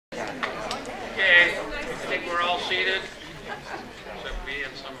Okay, I think we're all seated, except me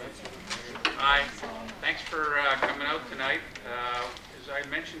and some. Hi, thanks for coming out tonight. As I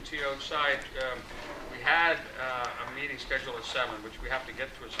mentioned to you outside, we had a meeting scheduled at 7, which we have to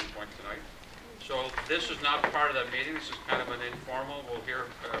get to at some point tonight. So this is not part of that meeting. This is kind of an informal. We'll hear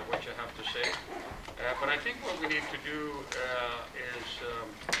what you have to say. But I think what we need to do is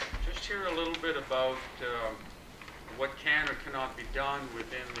just hear a little bit about what can or cannot be done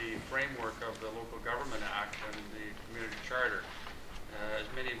within the framework of the Local Government Act and the Community Charter. As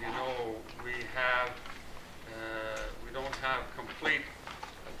many of you know, we don't have complete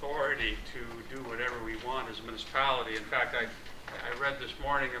authority to do whatever we want as a municipality. In fact, I read this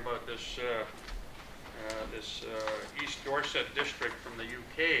morning about this East Dorset district from the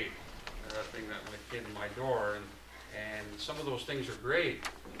UK thing that came to my door, and some of those things are great.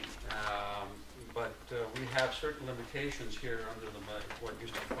 But we have certain limitations here under what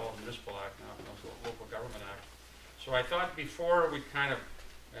used to be called the Municipal Act, now the Local Government Act. So I thought before we kind of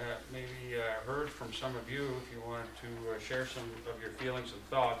maybe heard from some of you, if you want to share some of your feelings and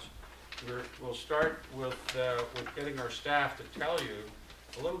thoughts, we'll start with getting our staff to tell you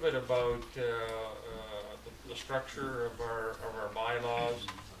a little bit about the structure of our bylaws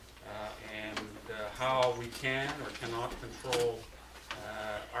and how we can or cannot control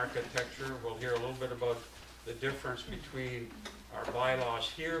architecture. We'll hear a little bit about the difference between our bylaws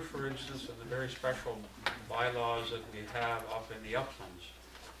here, for instance, and the very special bylaws that we have up in the uplands,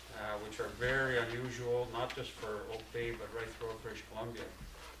 which are very unusual, not just for Oak Bay, but right throughout British Columbia.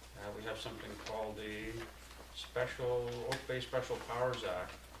 We have something called the Oak Bay Special Powers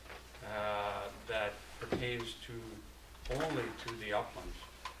Act that pertains only to the uplands.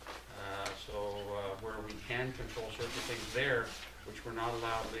 Where we can control certain things there, which we're not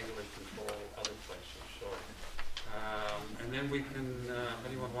allowed legally to control other places. So, and then we can, if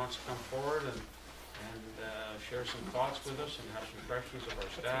anyone wants to come forward and share some thoughts with us and have some questions of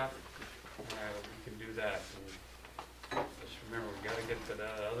our staff, we can do that. And just remember, we've got to get to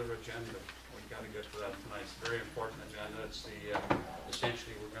that other agenda. We've got to get to that tonight. It's a very important agenda. It's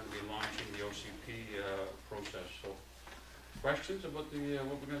essentially we're going to be launching the OCP process. So, questions about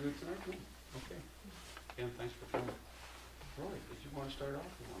what we're going to do tonight? No? Okay. Again, thanks for coming. Roy, did you want to start off?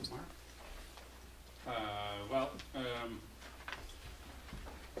 You want Mark?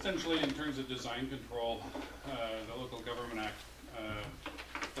 Essentially, in terms of design control, the Local Government Act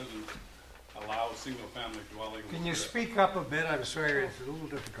doesn't allow single-family dwellings. Can you speak up a bit? I'm sorry, it's a little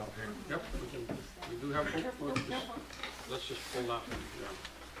difficult here. Yep, we do have. Let's just pull that one.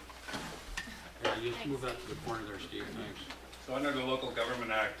 Yeah, you just move that to the corner there, Steve. Thanks. So, under the Local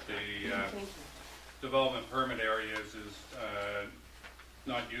Government Act, the development permit areas is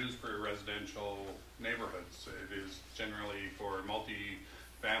not used for residential neighborhoods. It is generally for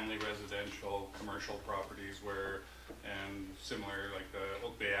multi-family residential commercial properties and similar like the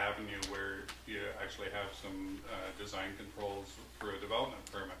Oak Bay Avenue, where you actually have some design controls for a development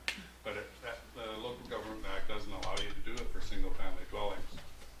permit. But the Local Government Act doesn't allow you to do it for single-family dwellings.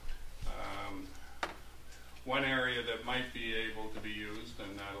 One area that might be able to be used,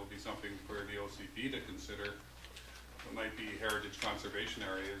 and that'll be something for the OCP to consider, might be heritage conservation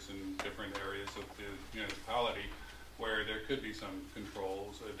areas in different areas of the municipality where there could be some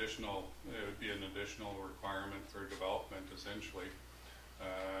controls, it would be an additional requirement for development essentially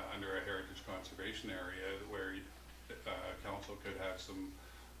under a heritage conservation area where council could have some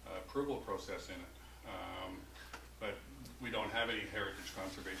approval process in it. But we don't have any heritage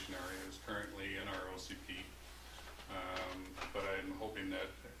conservation areas currently in our OCP. But I'm hoping that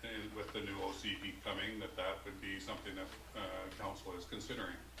with the new OCP coming, that would be something that council is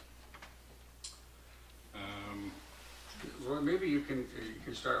considering. Well, maybe you can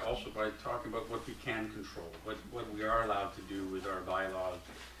start also by talking about what we can control, what we are allowed to do with our bylaws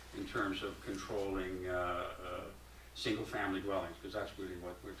in terms of controlling single-family dwellings, because that's really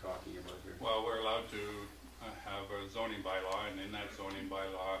what we're talking about here. Well, we're allowed to have a zoning bylaw, and in that zoning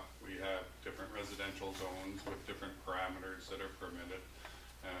bylaw we have different residential zones with different parameters that are permitted.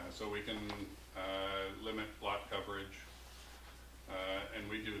 So we can limit lot coverage, and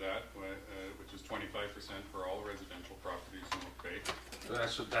we do that, which is 25% for all residential properties in Oak Bay.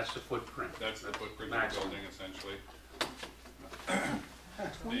 So that's the footprint. That's the footprint of the building, essentially.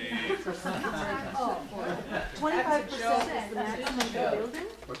 25% is the maximum of the building?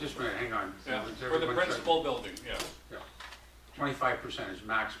 Well, just a minute, hang on. Yeah, for the principal building, yeah. 25% is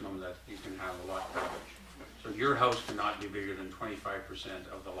maximum that you can have a lot coverage. So your house cannot be bigger than 25%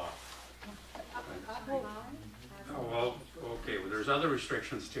 of the lot. Oh, well, okay, well, there's other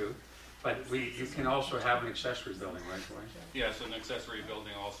restrictions too, but you can also have an accessory building, right, Roy? Yes, an accessory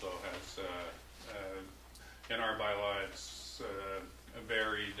building also has in our bylaw, it's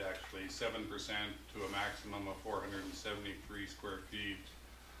varied actually 7% to a maximum of 473 square feet,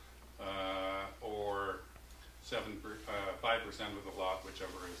 or 5% of the lot,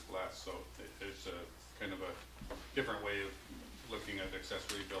 whichever is less. So it's a kind of a different way of looking at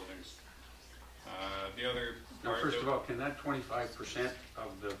accessory buildings. The other Now, part first that- of all, can that 25%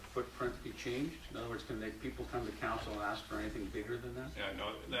 of the footprint be changed? In other words, can people come to council and ask for anything bigger than that? Yeah,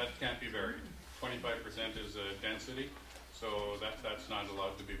 no, that can't be varied. 25% is a density, so that's not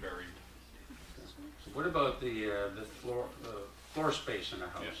allowed to be varied. So what about the floor space in a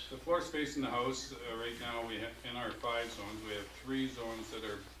house? Yes, the floor space in the house, right now, we have, in our 5 zones, we have 3 zones that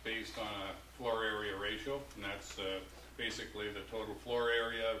are based on a floor area ratio, and that's basically the total floor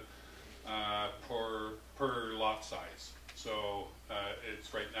area per lot size. So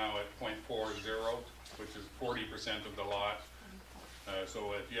it's right now at 0.40, which is 40% of the lot.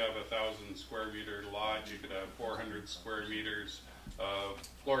 So if you have 1,000 square meter lot, you could have 400 square meters of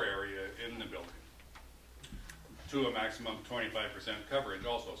floor area in the building, to a maximum of 25% coverage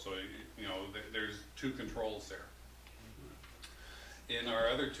also. So, you know, there's 2 controls there. In our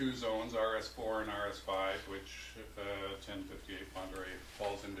other 2 zones, RS4 and RS5, which 1058 Monterey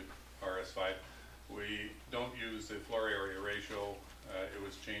falls into RS5, we don't use the floor area ratio. It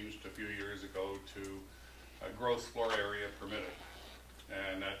was changed a few years ago to gross floor area permitted.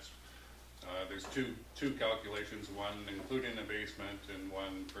 And that's, there's two calculations, one including the basement and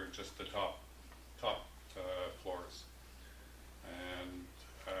one for just the top floors. And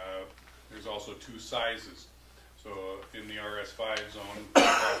there's also 2 sizes. So in the RS5 zone, the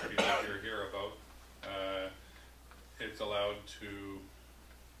property that you're here about, it's allowed to,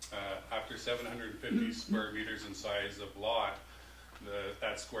 after 750 square meters in size of lot,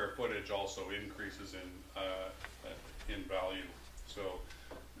 that square footage also increases in value. So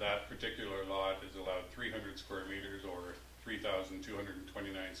that particular lot is allowed 300 square meters or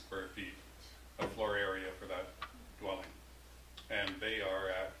 3,229 square feet of floor area for that dwelling. And they are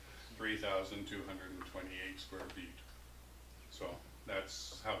at 3,228 square feet. So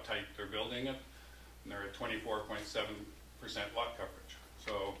that's how tight they're building it. And they're at 24.7% lot coverage.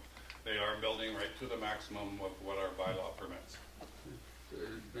 So they are building right to the maximum of what our bylaw permits.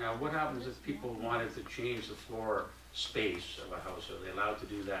 Now, what happens if people wanted to change the floor space of a house? Are they allowed to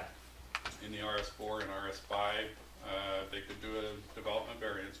do that? In the RS4 and RS5, they could do a development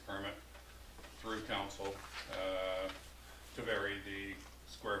variance permit through council to vary the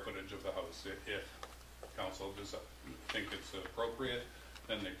square footage of the house. If council does think it's appropriate,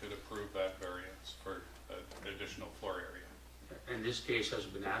 then they could approve that variance for additional floor area. In this case, has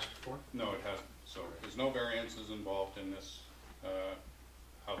it been asked for? No, it hasn't. So there's no variances involved in this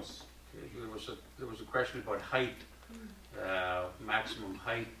house. Okay, there was a question about height, maximum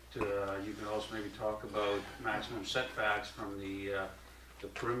height. You can also maybe talk about maximum setbacks from the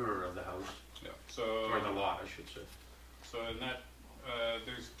perimeter of the house, Yeah. So or the lot, I should say. So in that,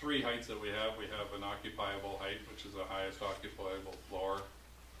 there's 3 heights that we have. We have an occupiable height, which is the highest occupiable floor.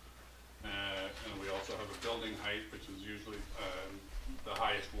 And we also have a building height, which is usually the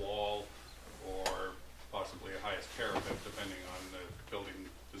highest wall or possibly a highest parapet, depending on the building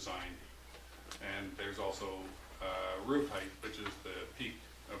design. And there's also roof height, which is the peak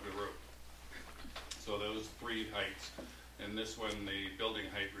of the roof. So those 3 heights. And this one, the building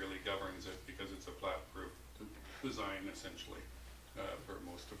height really governs it because it's a flat roof design, essentially, for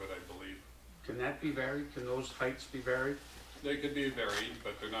most of it, I believe. Can that be varied? Can those heights be varied? They could be varied,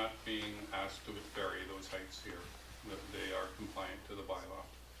 but they're not being asked to vary those heights here. They are compliant to the bylaw.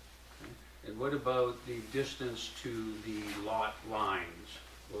 And what about the distance to the lot lines?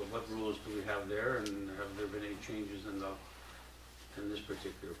 Well, what rules do we have there, and have there been any changes in this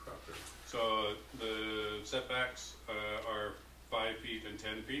particular property? So the setbacks are 5 feet and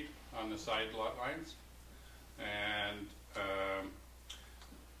 10 feet on the side lot lines. And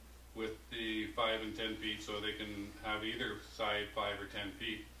with the 5 and 10 feet, so they can have either side 5 or 10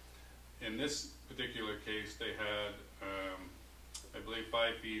 feet. In this particular case, they had, I believe,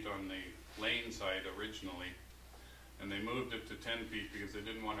 5 feet on the lane side originally, and they moved it to 10 feet because they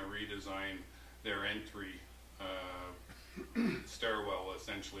didn't want to redesign their entry stairwell,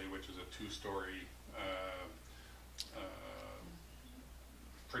 essentially, which is a 2-story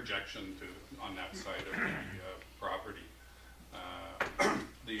projection on that side of the property.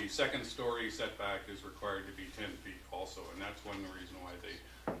 The 2nd story setback is required to be 10 feet also, and that's one reason why they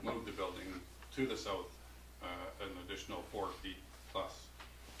moved the building to the south an additional 4 feet plus.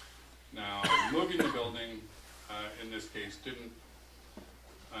 Now, moving the building in this case didn't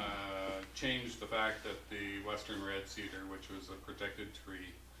change the fact that the western red cedar, which was a protected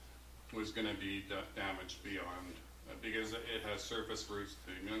tree, was gonna be damaged beyond, because it has surface roots.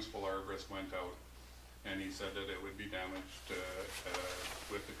 The municipal arborist went out and he said that it would be damaged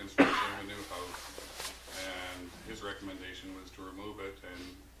with the construction of a new house. And his recommendation was to remove it, and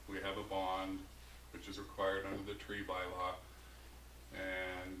we have a bond, which is required under the tree bylaw,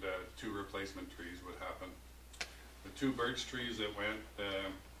 and 2 replacement trees would happen. The 2 birch trees that went,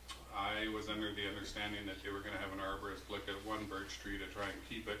 I was under the understanding that they were gonna have an arborist look at 1 birch tree to try and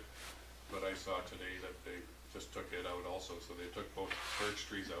keep it, but I saw today that they just took it out also, so they took both birch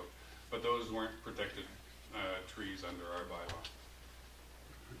trees out. But those weren't protected trees under our bylaw.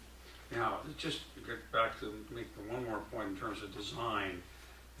 Now, just to get back to make one more point in terms of design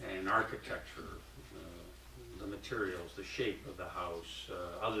and architecture, the materials, the shape of the house,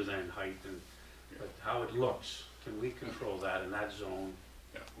 other than height and but how it looks. Can we control that in that zone?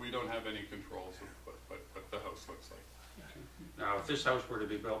 Yeah, we don't have any controls of what the house looks like. Now, if this house were to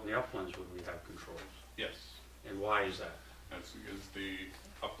be built in the uplands, would we have controls? Yes, And why is that? that's because the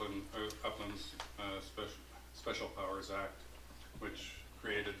Uplands Special Powers Act, which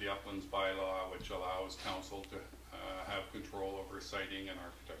created the Uplands bylaw, which allows council to have control over siting and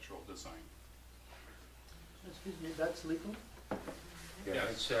architectural design. Excuse me, that's legal? Yeah,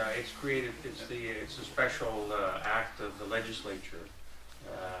 it's created, it's a special act of the legislature,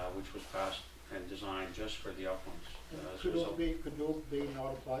 which was passed and designed just for the uplands. Could OB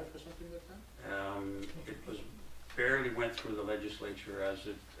not apply for something like that? It was barely went through the legislature as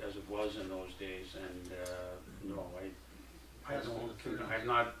it was in those days, and no, I've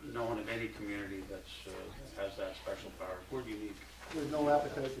not known of any community that's has that special power. We're unique. There's no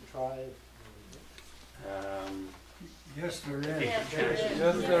appetite to try it? Yes, there is. Yes, there is.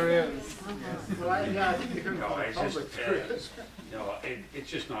 Yes, there is. Well, I think you're No, going it's to just, public for it. no, it's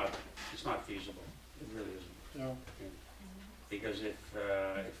just not, it's not feasible. It really isn't. No. Because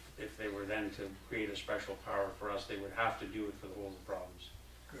if they were then to create a special power for us, they would have to do it for the whole of the province,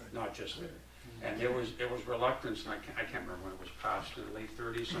 Good. not just there. And there was reluctance, and I can't remember when it was passed, in the late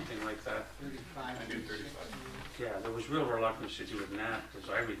 30s, something like that. 1935. Yeah, there was real reluctance to do it in that, as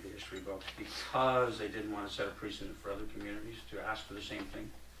I read the history books, because they didn't want to set a precedent for other communities to ask for the same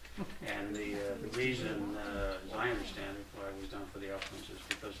thing. And the reason, as I understand it, why it was done for the uplands is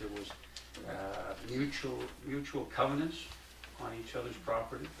because there was mutual covenants on each other's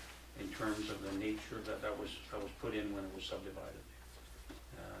property in terms of the nature that was put in when it was subdivided.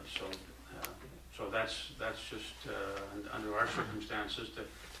 So that's just under our circumstances to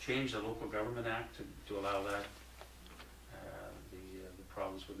change the Local Government Act to allow that. The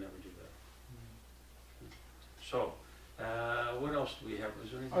province would never do that. So, what else do we have?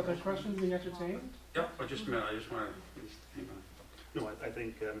 Is there anything Are there else? questions being entertained? Yep, but just a minute, I just want to, hang on. No, I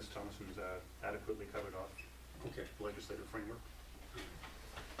think Ms. Thomason's adequately covered off Okay, the legislative framework.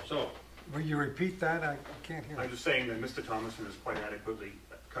 so, Will you repeat that? I can't hear. I'm just saying that Mr. Thomason has quite adequately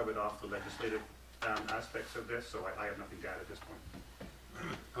covered off the legislative aspects of this, so I have nothing to add at this point.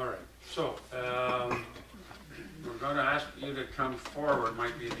 all right, so, we're going to ask you to come forward,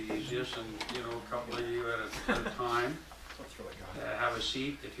 might be the easiest, and, you know, a couple of you at a time. Have a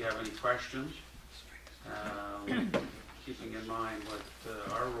seat if you have any questions. Keeping in mind what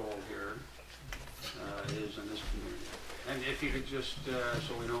our role here is in this community. And if you could just,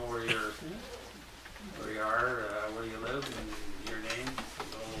 so we know where you are, where you live, and your name.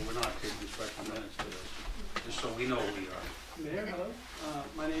 Although we're not taking special minutes to this, just so we know who you are. Mayor, hello.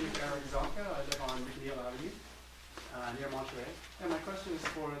 My name is Eric Zonka. I live on McNeil Avenue, near Monterey. And my question is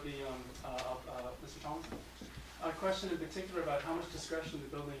for the Mr. Thomason. A question in particular about how much discretion the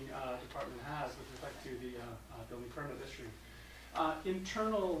building department has with respect to the building permit issuing.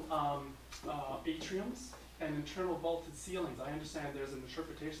 Internal atriums and internal vaulted ceilings. I understand there's an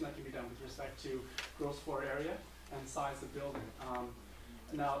interpretation that can be done with respect to gross floor area and size of building.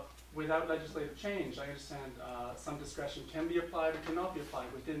 Now, without legislative change, I understand some discretion can be applied or cannot be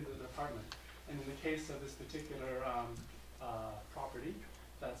applied within the department. And in the case of this particular property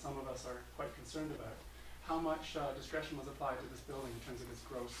that some of us are quite concerned about, how much discretion was applied to this building in terms of its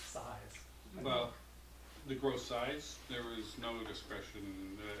gross size? Well, the gross size, there was no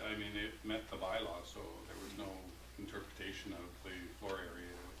discretion. I mean, it met the bylaw, so there was no interpretation of the floor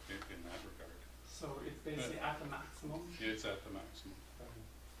area in that regard. So it's basically at the maximum? It's at the maximum.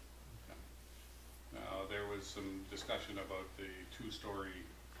 Now, there was some discussion about the two-story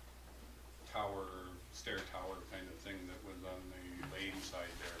tower, stair tower kind of thing that was on the lane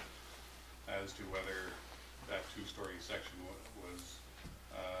side there, as to whether that two-story section was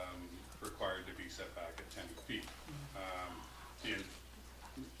required to be set back at 10 feet.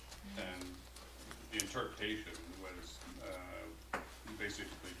 And the interpretation was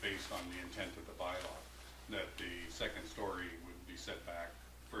basically based on the intent of the bylaw, that the second story would be set back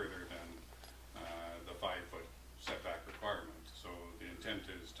further than the 5-foot setback requirement. So the intent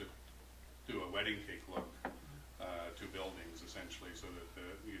is to do a wedding cake look to buildings essentially, so that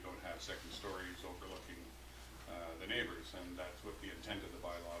you don't have second stories overlooking the neighbors, and that's what the intent of the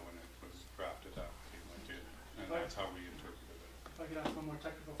bylaw when it was drafted up did, and that's how we interpreted it. If I could ask one more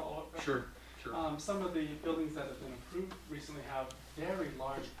technical follow-up question. Sure, sure. Some of the buildings that have been approved recently have very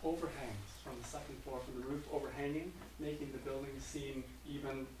large overhangs from the second floor, from the roof overhanging, making the building seem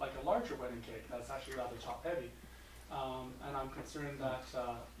even like a larger wedding cake that's actually rather top-heavy. And I'm concerned that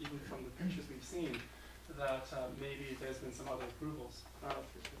even from the pictures we've seen, that maybe there's been some other approvals. I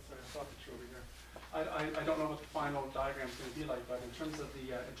saw a picture over here. I don't know what the final diagram is going to be like, but in terms of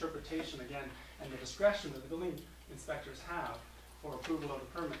the interpretation again and the discretion that the building inspectors have for approval of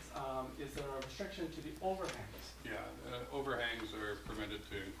the permits, is there a restriction to the overhangs? Yeah, overhangs are permitted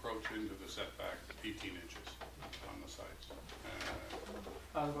to encroach into the setback 18 inches on the sides.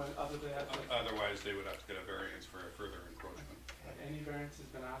 Otherwise, they would have to get a variance for a further encroachment. Have any variances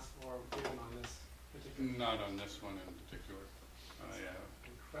been asked for or given on this particular? Not on this one in particular. Yeah.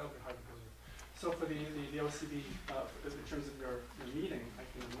 Incredibly hard to believe. So for the OCB, in terms of your meeting, I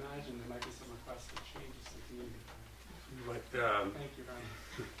can imagine there might be some requests for changes to the community. But Thank you very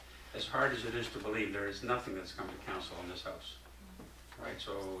much. as hard as it is to believe, there is nothing that's come to council in this house, right?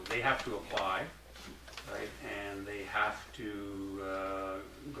 So they have to apply, right? And they have to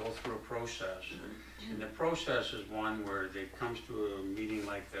go through a process. And the process is one where it comes to a meeting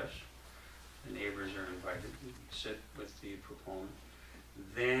like this. The neighbors are invited, sit with the proponent.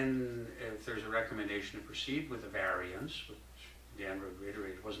 Then, if there's a recommendation to proceed with a variance, which Dan would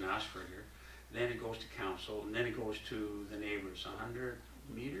reiterate wasn't asked for here, then it goes to council, and then it goes to the neighbors. 100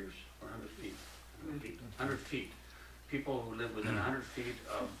 meters or 100 feet? 100 feet. 100 feet. People who live within 100 feet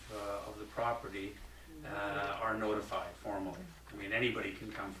of the property are notified formally. I mean, anybody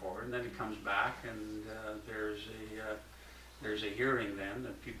can come forward, and then it comes back, and there's a hearing then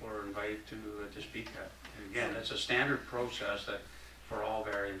that people are invited to speak at. And again, it's a standard process that for all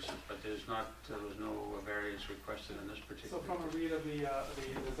variances, but there was no variance requested in this particular. So from a read of the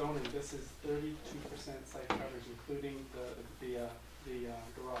zoning, this is 32% site coverage, including the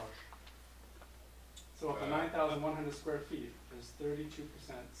garage. So of the 9,100 square feet, there's 32%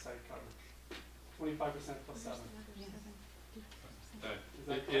 site coverage, 25% plus 7.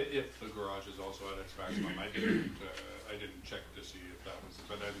 If the garage is also at its maximum, I didn't check to see if that was,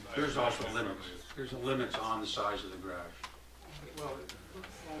 but There's also limits. There's a limits on the size of the garage. Well, it looks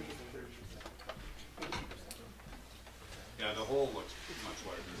larger than 30%. Yeah, the whole looks much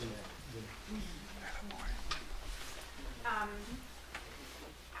larger.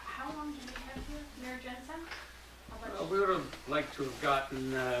 How long do we have here, Mayor Jensen? We would have liked to have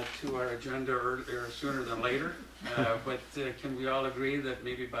gotten to our agenda earlier, sooner than later, but can we all agree that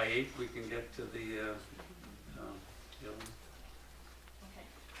maybe by 8 we can get to the Okay.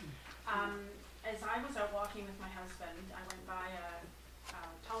 As I was out walking with my husband, I went by a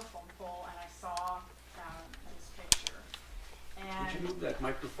telephone pole and I saw this picture. Could you And move that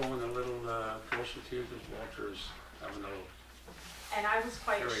microphone a little closer to you, because Walter is having a little... And I was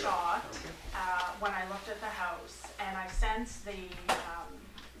quite There we go. shocked Okay. when I looked at the house, and I sensed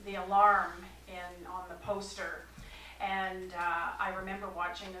the alarm on the poster. And I remember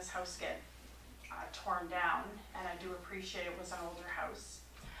watching this house get torn down, and I do appreciate it was an older house.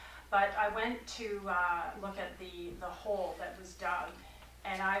 But I went to look at the hole that was dug,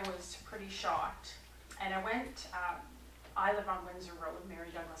 and I was pretty shocked. And I went, I live on Windsor Road, Mary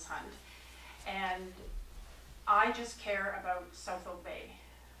Douglas Hunt, and I just care about South Oak Bay.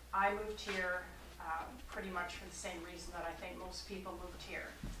 I moved here pretty much for the same reason that I think most people moved here.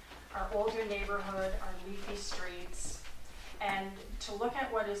 Our older neighborhood, our leafy streets, and to look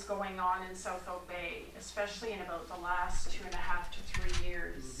at what is going on in South Oak Bay, especially in about the last 2.5 to 3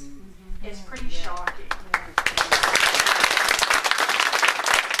 years, is pretty shocking.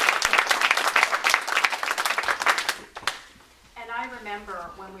 And I remember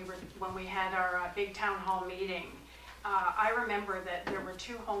when we had our big town hall meeting, I remember that there were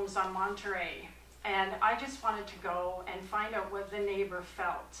 2 homes on Monterey, and I just wanted to go and find out what the neighbor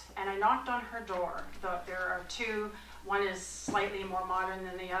felt. And I knocked on her door. There are 2, one is slightly more modern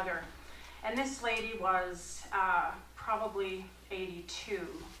than the other. And this lady was probably 82.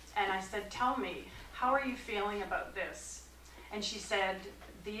 And I said, "Tell me, how are you feeling about this?" And she said,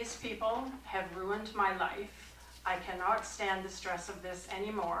 "These people have ruined my life. I cannot stand the stress of this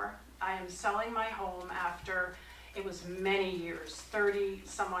anymore. I am selling my home after, it was many years, 30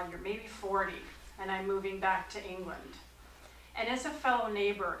 some odd years, maybe 40, and I'm moving back to England." And as a fellow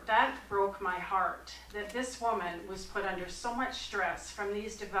neighbor, that broke my heart, that this woman was put under so much stress from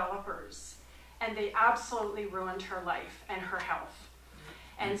these developers, and they absolutely ruined her life and her health.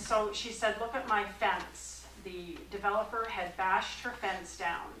 And so she said, look at my fence. The developer had bashed her fence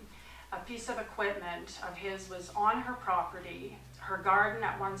down. A piece of equipment of his was on her property. Her garden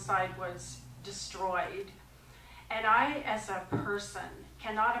at one side was destroyed. And I, as a person,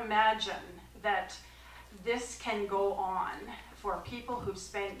 cannot imagine that this can go on for people who've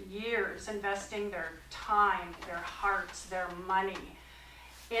spent years investing their time, their hearts, their money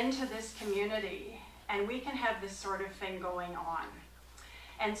into this community, and we can have this sort of thing going on.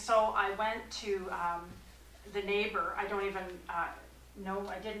 And so I went to the neighbor. I don't even know,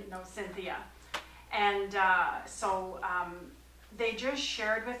 I didn't know Cynthia. And they just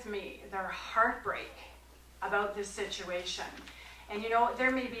shared with me their heartbreak about this situation. And you know,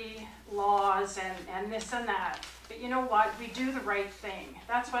 there may be laws and this and that, but you know what? We do the right thing.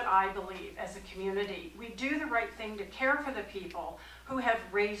 That's what I believe as a community. We do the right thing to care for the people who have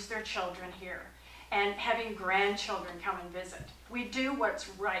raised their children here and having grandchildren come and visit. We do what's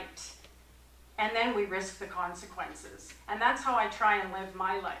right, and then we risk the consequences. And that's how I try and live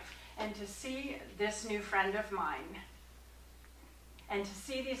my life. And to see this new friend of mine, and to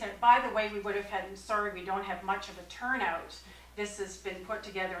see these, and by the way, we would have had, I'm sorry, we don't have much of a turnout. This has been put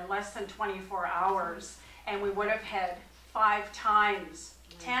together in less than 24 hours, and we would have had 5 times,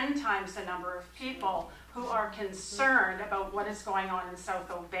 10 times the number of people who are concerned about what is going on in South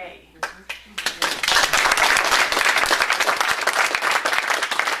Oak Bay.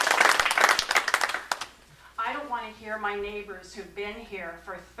 I don't want to hear my neighbors who've been here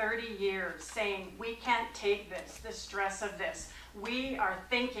for 30 years saying, we can't take this, the stress of this. We are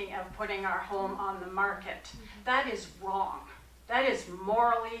thinking of putting our home on the market. That is wrong. That is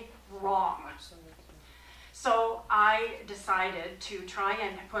morally wrong. So I decided to try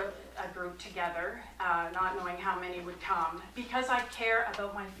and put a group together, not knowing how many would come, because I care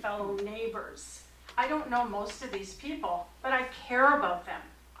about my fellow neighbors. I don't know most of these people, but I care about them.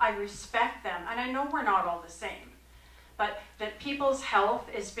 I respect them, and I know we're not all the same. But that people's health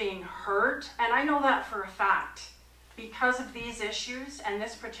is being hurt, and I know that for a fact. Because of these issues and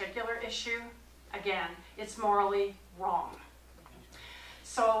this particular issue, again, it's morally wrong.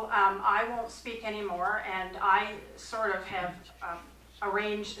 So I won't speak anymore, and I sort of have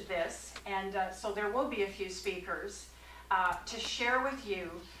arranged this, and so there will be a few speakers to share with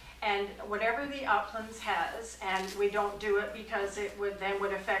you, and whatever the Uplands has, and we don't do it because it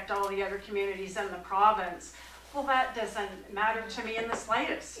would affect all the other communities in the province, well, that doesn't matter to me in the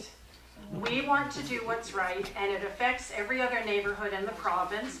slightest. We want to do what's right, and it affects every other neighborhood in the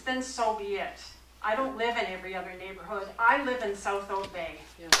province, then so be it. I don't live in every other neighborhood. I live in South Oak Bay.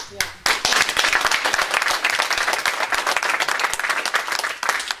 Yeah.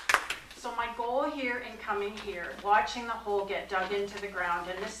 So my goal here in coming here, watching the hole get dug into the ground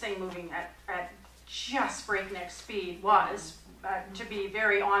and this thing moving at just breakneck speed was, to be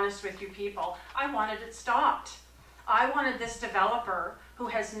very honest with you people, I wanted it stopped. I wanted this developer, who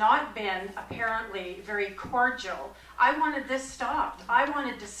has not been apparently very cordial, I wanted this stopped. I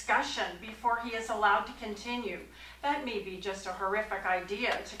wanted discussion before he is allowed to continue. That may be just a horrific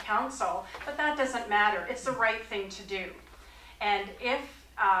idea to council, but that doesn't matter. It's the right thing to do. And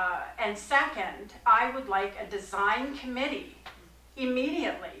and second, I would like a design committee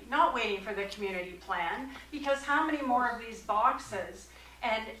immediately, not waiting for the community plan, because how many more of these boxes?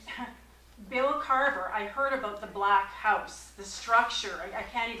 And Bill Carver, I heard about the black house, the structure. I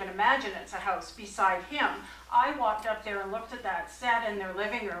can't even imagine it's a house beside him. I walked up there and looked at that, sat in their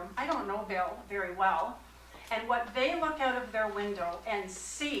living room. I don't know Bill very well. And what they look out of their window and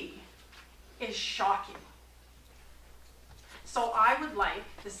see is shocking. So I would like,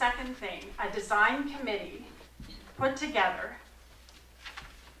 the second thing, a design committee put together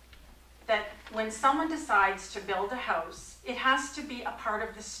that when someone decides to build a house, it has to be a part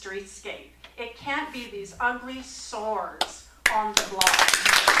of the streetscape. It can't be these ugly sores on the block.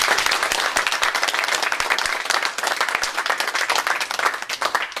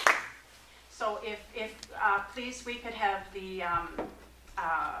 So if please, we could have the,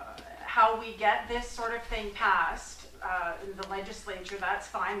 how we get this sort of thing passed in the legislature, that's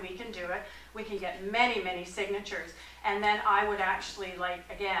fine, we can do it. We can get many, many signatures. And then I would actually like,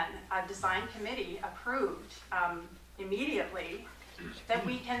 again, a design committee approved immediately, that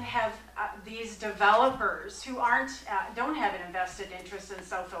we can have these developers who don't have an invested interest in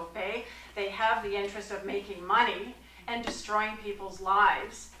South Oak Bay. They have the interest of making money and destroying people's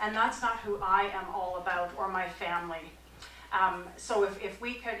lives, and that's not who I am all about, or my family. So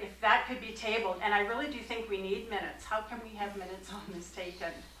if that could be tabled, and I really do think we need minutes. How can we have minutes on this taken?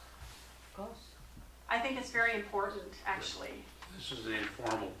 Of course. I think it's very important, actually. This is the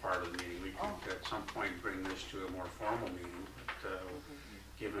informal part of the meeting. We could at some point bring this to a more formal meeting, but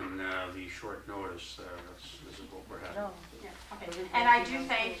given the short notice, this is what we're having. No. Yeah, okay. And I do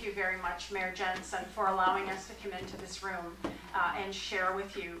thank you very much, Mayor Jensen, for allowing us to come into this room and share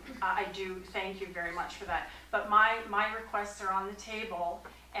with you. I do thank you very much for that. But my requests are on the table,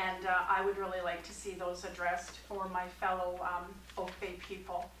 and I would really like to see those addressed for my fellow Oak Bay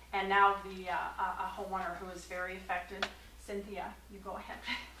people. And now a homeowner who is very affected. Cynthia, you go ahead.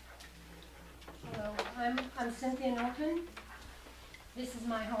 Hello, I'm Cynthia Norton. This is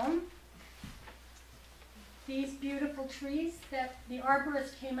my home. These beautiful trees that the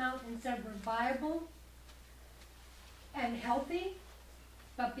arborist came out and said were viable and healthy,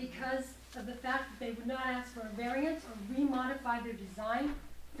 but because of the fact that they would not ask for a variance or remodify their design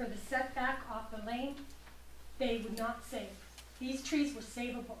for the setback off the lane, they would not save. These trees were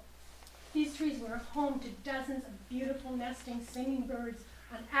savable. These trees were home to dozens of beautiful nesting singing birds,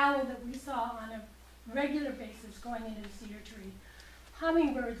 an owl that we saw on a regular basis going into the cedar tree.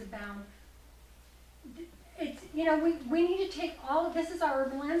 Hummingbirds abound. It's, you know, we need to take all of this is our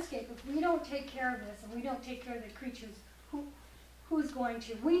urban landscape. If we don't take care of this and we don't take care of the creatures, who's going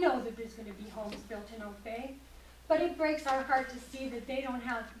to? We know that there's going to be homes built in Oak Bay, but it breaks our heart to see that they don't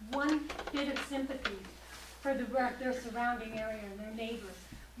have one bit of sympathy for their surrounding area and their neighbors.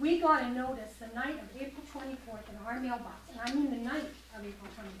 We got a notice the night of April 24th in our mailbox, and I mean the night of April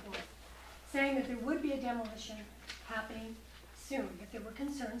 24th, saying that there would be a demolition happening soon, if there were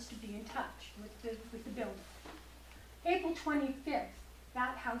concerns to be in touch with the building. April 25th,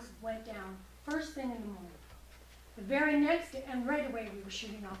 that house went down, first thing in the morning. The very next day, and right away we were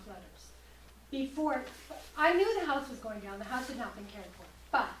shooting off letters. Before, I knew the house was going down, the house had not been cared for,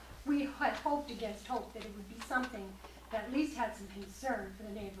 but we had hoped against hope that it would be something that at least had some concern for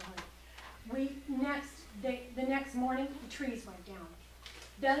the neighborhood. The next morning, the trees went down.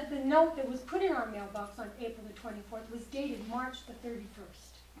 The note that was put in our mailbox on April the 24th was dated March the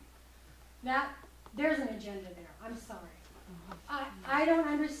 31st. There's an agenda there, I'm sorry. I don't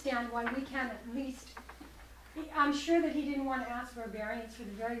understand why we can't at least, I'm sure that he didn't want to ask for a variance for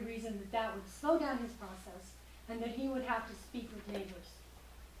the very reason that that would slow down his process and that he would have to speak with neighbors.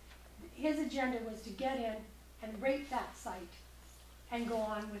 His agenda was to get in and rate that site and go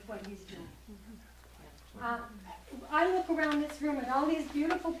on with what he's doing. I look around this room at all these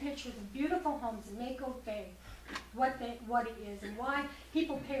beautiful pictures of beautiful homes in Make Oak Bay, what it is and why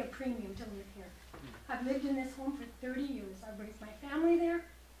people pay a premium to live here. I've lived in this home for 30 years. I've raised my family there.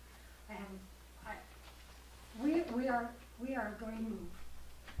 We are going to move.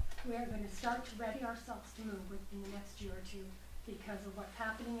 We are going to start to ready ourselves to move within the next year or two because of what's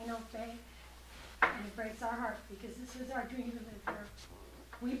happening in Oak Bay. And it breaks our heart because this was our dream to live here.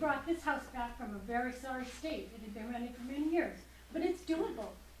 We brought this house back from a very sorry state. It had been rented for many years, but it's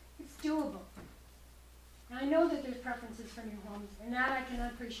doable. It's doable. And I know that there's preferences for new homes, and that I can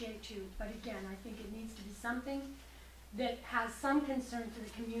appreciate too. But again, I think it needs to be something that has some concern for the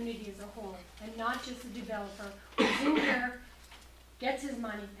community as a whole, and not just the developer who's in here, gets his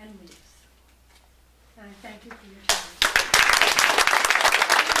money, and leaves. And I thank you for your time.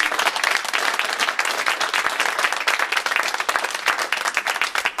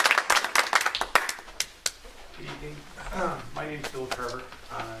 Good evening. My name's Bill Trevor.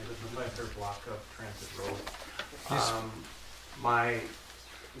 I live in the 5th block of Transit Road.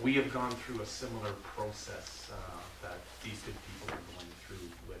 We have gone through a similar process that these good people are going through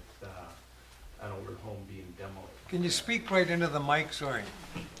with an older home being demolished. Can you speak right into the mic, sorry?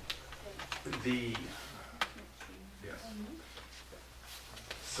 Yes.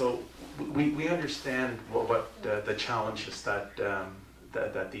 So we understand what the challenges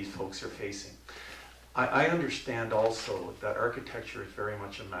that these folks are facing. I understand also that architecture is very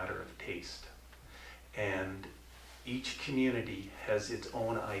much a matter of taste, and each community has its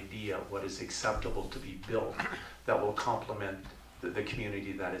own idea of what is acceptable to be built that will complement the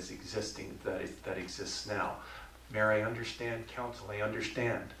community that is existing, that exists now. Mayor, I understand, council, I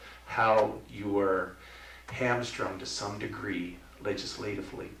understand how you are hamstrung to some degree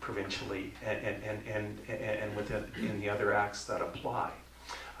legislatively, provincially, and within the other acts that apply.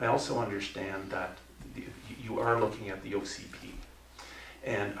 I also understand that you are looking at the OCP,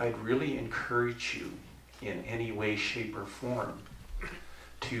 and I'd really encourage you in any way, shape, or form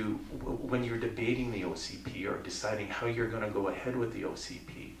to, when you're debating the OCP or deciding how you're going to go ahead with the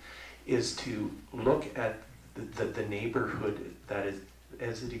OCP, is to look at the neighborhood that is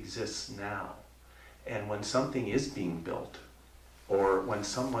as it exists now, And when something is being built, or when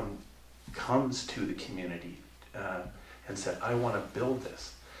someone comes to the community and said, I want to build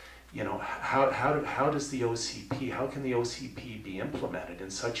this, you know, how does the OCP, how can the OCP be implemented in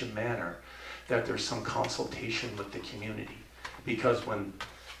such a manner that there's some consultation with the community? Because when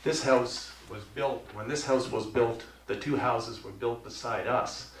this house was built, the two houses were built beside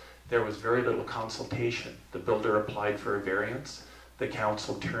us, there was very little consultation. The builder applied for a variance. The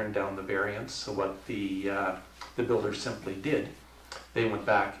council turned down the variance. So what the builder simply did, they went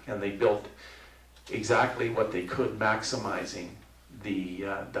back and they built exactly what they could, maximizing the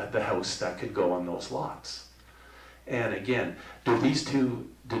house that could go on those lots. And again, do these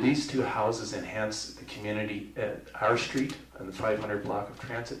two houses enhance the community at our street and the 500 block of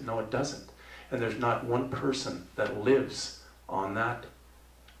Transit? No, it doesn't. And there's not one person that lives on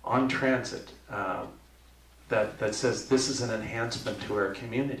Transit that says this is an enhancement to our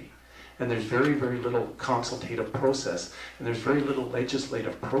community. And there's very, very little consultative process, and there's very little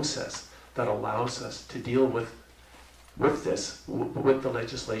legislative process that allows us to deal with the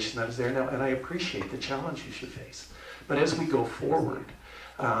legislation that is there now. And I appreciate the challenge you should face. But as we go forward,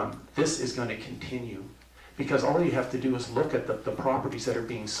 this is going to continue, because all you have to do is look at the properties that are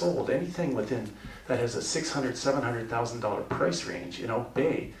being sold. Anything within that has a $600,000, $700,000 price range in Oak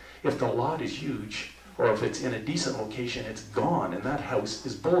Bay, if the lot is huge, or if it's in a decent location, it's gone, and that house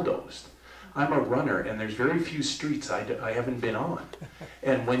is bulldozed. I'm a runner, and there's very few streets I haven't been on.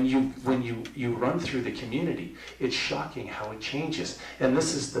 And when you run through the community, it's shocking how it changes. And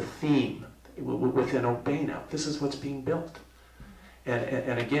this is the theme within Oak Bay now. This is what's being built.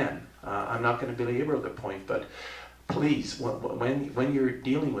 And again, I'm not going to belabor the point, but please, when you're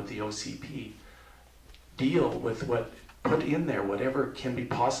dealing with the OCP, deal with put in there whatever can be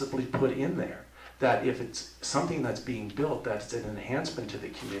possibly put in there. That if it's something that's being built, that's an enhancement to the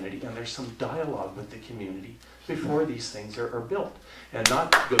community, and there's some dialogue with the community before these things are built, and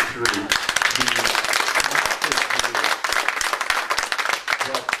not go through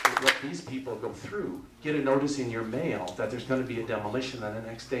what these people go through. Get a notice in your mail that there's going to be a demolition, and the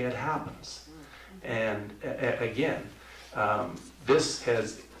next day it happens. And again, this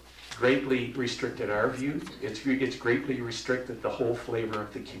has greatly restricted our view. It's greatly restricted the whole flavor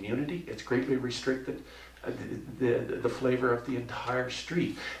of the community. It's greatly restricted the flavor of the entire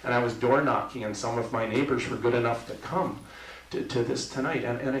street. And I was door knocking, and some of my neighbors were good enough to come to this tonight,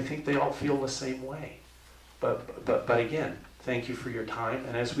 and I think they all feel the same way. But again, thank you for your time.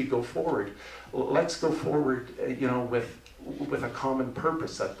 And as we go forward, let's go forward, you know, with a common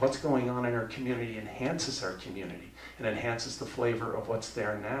purpose that what's going on in our community enhances our community and enhances the flavor of what's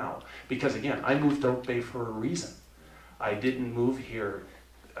there now. Because again, I moved to Oak Bay for a reason. I didn't move here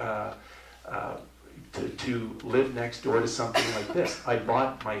to live next door to something like this. I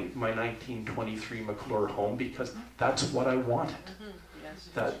bought my 1923 McClure home because that's what I wanted.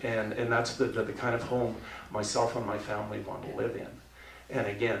 And that's the kind of home myself and my family want to live in. And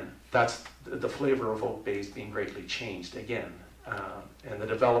again, that's the flavor of Oak Bay is being greatly changed again. And the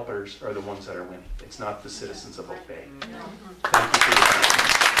developers are the ones that are winning. It's not the citizens of Oak Bay. Thank you for your time.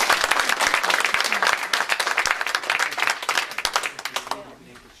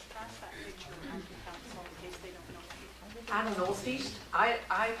 I'm Northeast.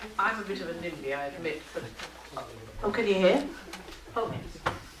 I'm a bit of a NIMBY, I admit. But oh, can you hear? Oh,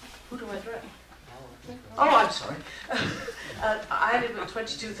 who do I address? Oh, I'm sorry. I live at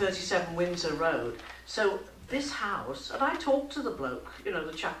 2237 Windsor Road. So this house, and I talked to the bloke, you know,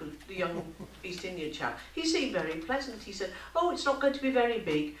 the chap, the young East Indian chap. He seemed very pleasant. He said, oh, it's not going to be very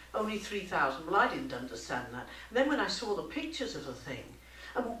big, only 3,000. Well, I didn't understand that. And then when I saw the pictures of the thing,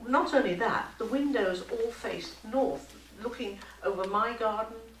 and not only that, the windows all faced north, looking over my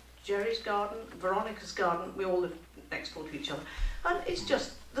garden, Jerry's garden, Veronica's garden. We all live next door to each other. And it's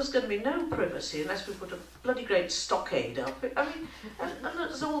just, there's going to be no privacy unless we put a bloody great stockade up. I mean, and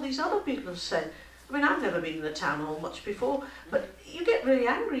as all these other people have said, I mean, I've never been in the town hall much before, but you get really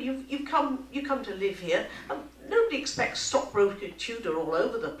angry. You come to live here, and nobody expects stockbroker Tudor all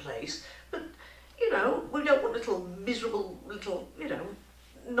over the place. But you know, we don't want little miserable, little, you know,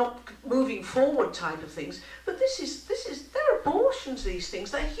 not moving forward type of things. But they're abortions. These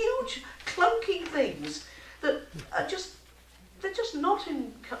things, they're huge, clunking things that are they're just not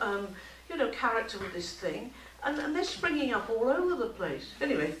in, you know, character with this thing, and they're springing up all over the place.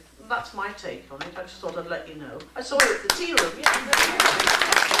 Anyway, that's my take on it. I just thought I'd let you know. I saw you at the tea room. Yeah.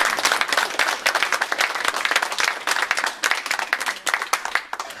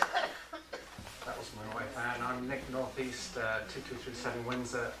 That was my wife, Anne. I'm Nick Northeast, 2237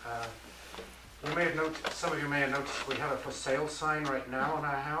 Windsor. You may have some of you may have noticed we have a for sale sign right now on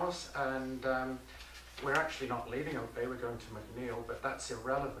our house, and we're actually not leaving Oak Bay, we're going to McNeil, but that's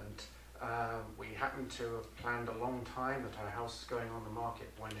irrelevant. We happen to have planned a long time that our house is going on the market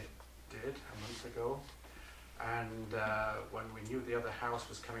when it did, a month ago. And when we knew the other house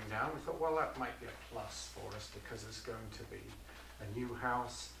was coming down, we thought, well, that might be a plus for us because it's going to be a new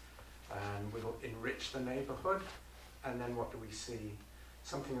house and we'll enrich the neighborhood. And then what do we see?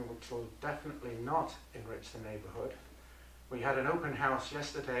 Something which will definitely not enrich the neighborhood. We had an open house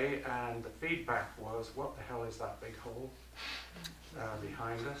yesterday and the feedback was, what the hell is that big hole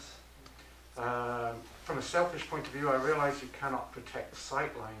behind us? From a selfish point of view, I realize you cannot protect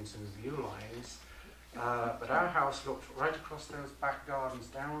sight lines and view lines, but our house looked right across those back gardens,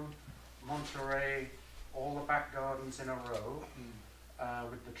 down Monterey, all the back gardens in a row,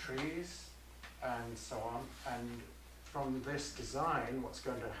 with the trees and so on. And from this design, what's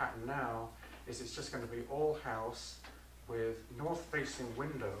going to happen now is it's just going to be all house with north-facing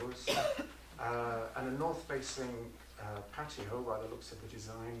windows and a north-facing patio by the looks of the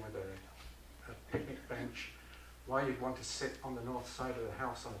design with a picnic bench. Why you'd want to sit on the north side of the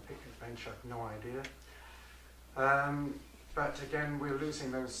house on a picnic bench, I have no idea. But again, we're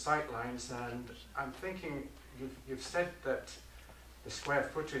losing those sight lines, and I'm thinking you've said that the square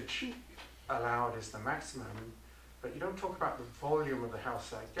footage allowed is the maximum, but you don't talk about the volume of the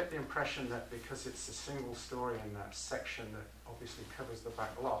house. I get the impression that because it's a single story in that section that obviously covers the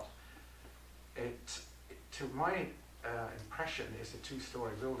back lot, to my impression, is a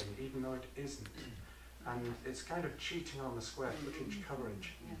two-story building, even though it isn't. And it's kind of cheating on the square footage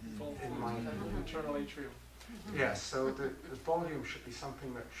coverage, in my opinion. Internally true. Yes, so the volume should be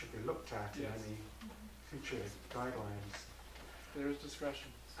something that should be looked at in any future guidelines. There is discretion.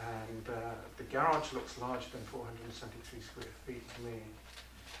 And the garage looks larger than 473 square feet to me.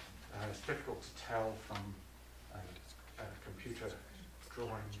 It's difficult to tell from a computer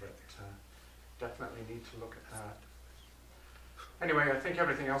drawing, but definitely need to look at that. Anyway, I think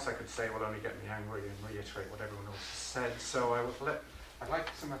everything else I could say will only get me angry and reiterate what everyone else has said. So I'd like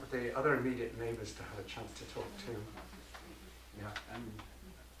some of the other immediate neighbours to have a chance to talk to. Yeah, and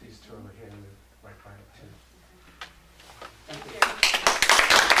these two over here in the right too. Thank you.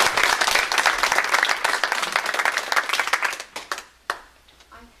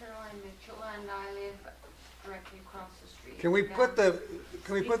 I'm Caroline Mitchell and I live directly across the street. Can we put the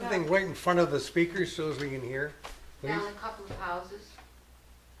thing right in front of the speakers so as we can hear, please? Down a couple of houses,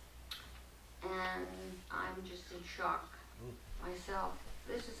 and I'm just in shock myself.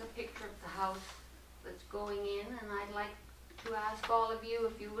 This is a picture of the house that's going in, and I'd like to ask all of you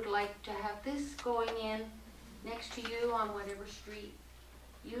if you would like to have this going in next to you on whatever street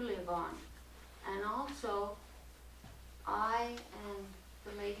you live on. And also, I and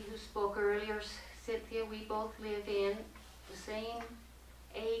the lady who spoke earlier, Cynthia, we both live in the same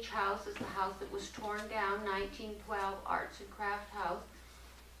age house as the house that was torn down, 1912 Arts and Craft House.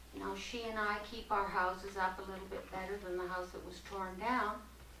 Now she and I keep our houses up a little bit better than the house that was torn down,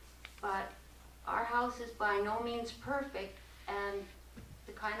 but our house is by no means perfect, and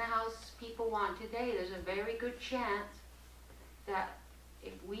the kind of house people want today, there's a very good chance that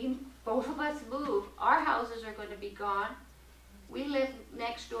if both of us move, our houses are going to be gone. We live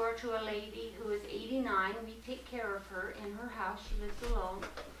next door to a lady who is 89. We take care of her in her house. She lives alone.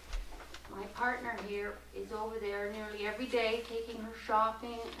 My partner here is over there nearly every day taking her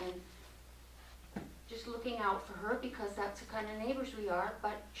shopping and just looking out for her because that's the kind of neighbors we are.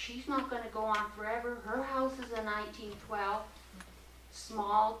 But she's not going to go on forever. Her house is a 1912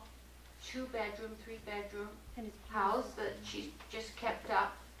 small 2-bedroom, 3-bedroom house that she's just kept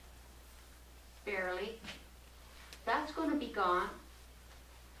up barely. That's going to be gone.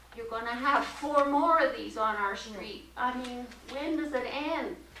 You're going to have 4 more of these on our street. I mean, when does it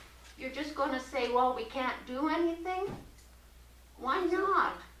end? You're just going to say, well, we can't do anything? Why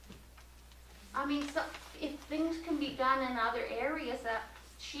not? I mean, so if things can be done in other areas, that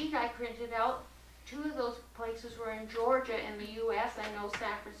sheet I printed out, 2 of those places were in Georgia in the U.S. I know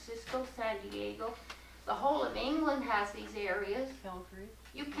San Francisco, San Diego. The whole of England has these areas. Calgary.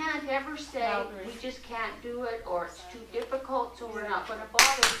 You can't ever say, we just can't do it, or it's too difficult, so we're not going to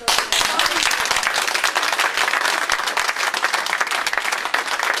bother. So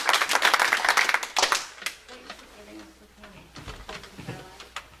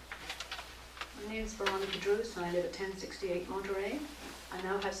my name is Veronica Druce, and I live at 1068 Monterey. I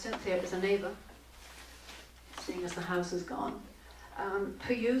now have Cynthia as a neighbour, seeing as the house is gone.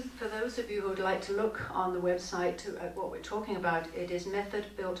 For those of you who would like to look on the website at what we're talking about, it is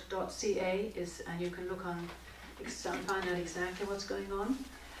methodbuilt.ca, and you can look on and find out exactly what's going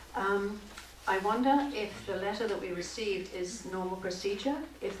on. I wonder if the letter that we received is normal procedure,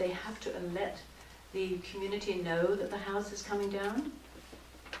 if they have to let the community know that the house is coming down?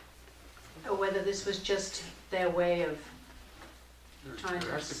 Or whether this was just their way of trying to...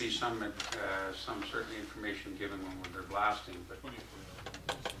 There has to be some certain information given when they're blasting, but...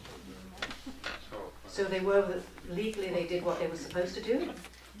 So they were, legally they did what they were supposed to do?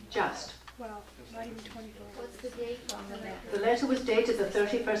 Just? Well, not even 24. What's the date on the letter? The letter was dated the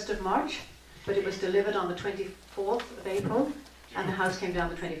 31st of March, but it was delivered on the 24th of April, and the house came down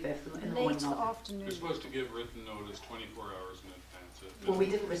the 25th in the morning. You're supposed to give written notice 24 hours in advance. Well, we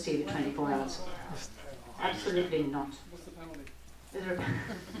didn't receive it 24 hours. Absolutely not. What's the penalty? Is there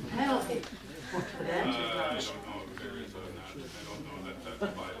a penalty for that? I don't know if there is or not. I don't know that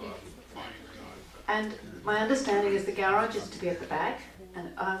that's by law fine or not. And my understanding is the garage is to be at the back.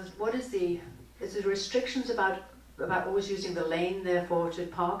 And what is there restrictions about always using the lane therefore to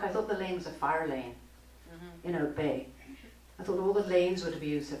park? I thought the lane was a fire lane in Oak Bay. I thought all the lanes were to be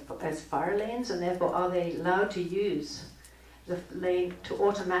used as fire lanes, and therefore are they allowed to use the lane to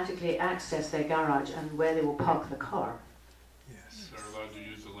automatically access their garage and where they will park the car? Yes. They're allowed to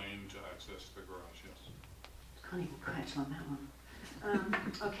use the lane to access the garage, yes. Can't even catch on that one.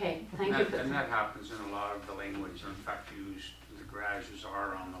 Okay, thank you. And that happens in a lot of the laneways. In fact, the garages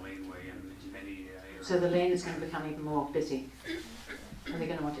are on the laneway in many areas. So the lane is going to become even more busy. Are they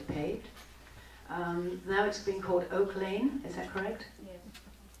going to want it paved? Now it's being called Oak Lane, is that correct?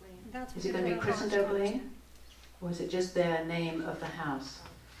 Yes. Is it going to be christened Oak Lane? Or is it just their name of the house?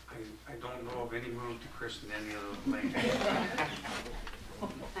 I don't know of any move to christen any of those lanes.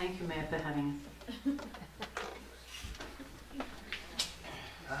 Thank you, Mayor, for having us.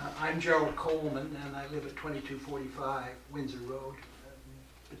 I'm Gerald Coleman, and I live at 2245 Windsor Road,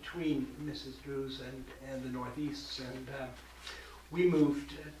 between Mrs. Drews and the Northeasts. And we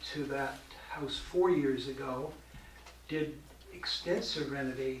moved to that house 4 years ago, did extensive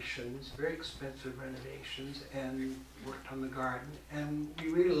renovations, very expensive renovations, and worked on the garden. And we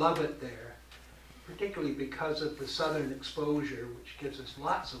really love it there, particularly because of the southern exposure, which gives us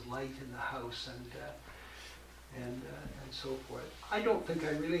lots of light in the house and so forth. I don't think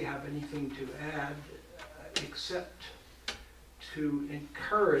I really have anything to add except to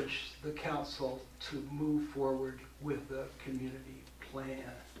encourage the council to move forward with a community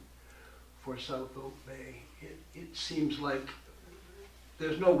plan for South Oak Bay. It seems like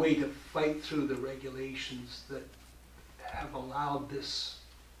there's no way to fight through the regulations that have allowed this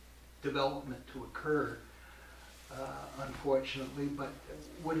development to occur, unfortunately, but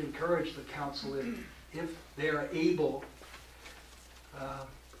would encourage the council if they're able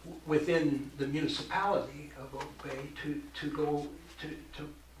within the municipality of Oak Bay to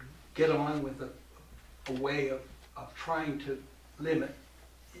get on with a way of trying to limit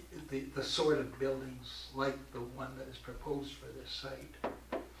the sort of buildings like the one that is proposed for this site.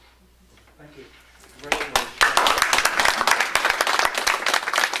 Thank you.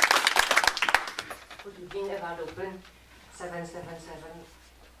 Good evening, Eva Lupin, 777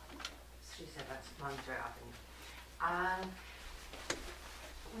 37 Montreal Avenue.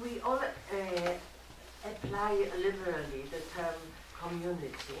 We all apply liberally the term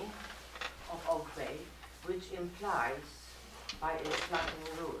community of Oak Bay, which implies by its Latin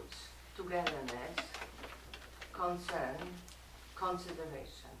roots togetherness, concern,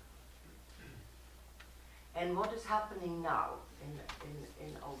 consideration. And what is happening now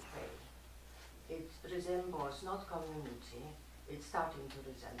in Oak Bay, it resembles not community, it's starting to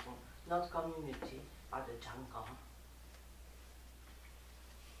resemble not community, but a jungle.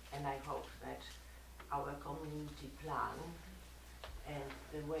 And I hope that our community plan and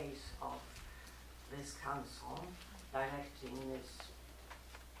the ways of this council directing this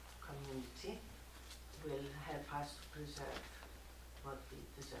community will help us to preserve what we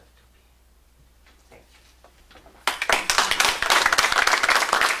deserve to be. Thank you.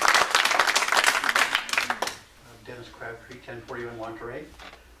 Dennis Crabtree, 1041 Monterey.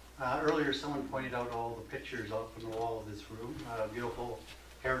 Earlier someone pointed out all the pictures out from the wall of this room, beautiful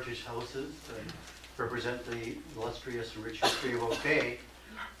heritage houses that represent the illustrious and rich history of Oak Bay.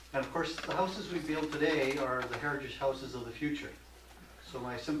 And of course, the houses we build today are the heritage houses of the future. So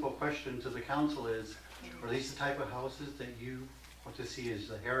my simple question to the council is, are these the type of houses that you want to see as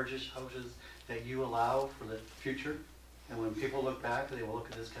the heritage houses that you allow for the future? And when people look back, they will look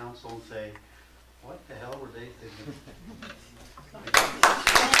at this council and say, what the hell were they thinking?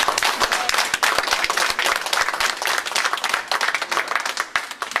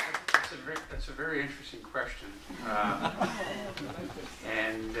 That's a very interesting question.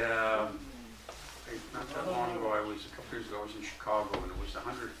 And not that long ago, a couple years ago, I was in Chicago, and it was the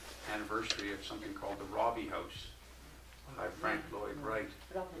 100th anniversary of something called the Robbie House. by Frank Lloyd Wright.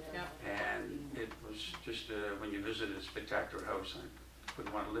 And it was just, when you visit a spectacular house, I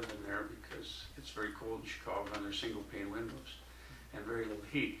wouldn't want to live in there because it's very cold in Chicago and there's single pane windows and very little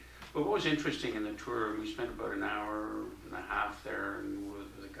heat. But what was interesting in the tour, we spent about an hour and a half there and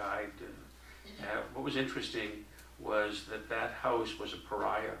with a guide. What was interesting was that that house was a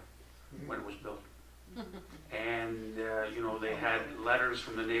pariah when it was built. And, you know, they had letters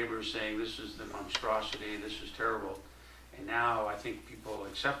from the neighbors saying this is the monstrosity, this is terrible. And now I think people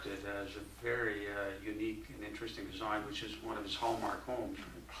accept it as a very unique and interesting design, which is one of his hallmark homes.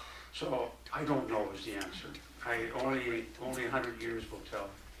 So I don't know is the answer. Only 100 years will tell.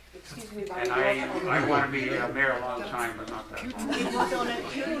 Excuse me, and I want to be mayor a long time, but not that long. It was on a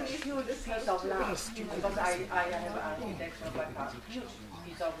huge piece of land, because I have architectural background, huge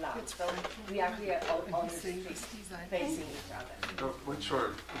piece of land. So we are here on the street facing each other. What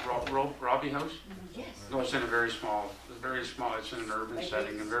sort of Robbie house? Yes. No, it's in a very small. It's in an urban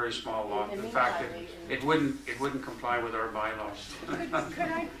setting, a very small lot. In fact, it wouldn't comply with our bylaws.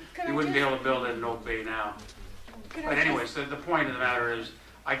 You wouldn't be able to build it in Oak Bay now. But anyways, the point of the matter is,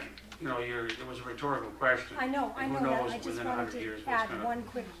 you know, it was a rhetorical question. I know Who that. knows I just within wanted 100 to years add one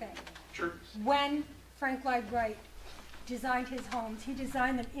quick thing. Sure. When Frank Lloyd Wright designed his homes, he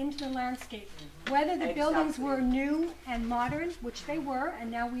designed them into the landscape. Whether the buildings were new and modern, which they were,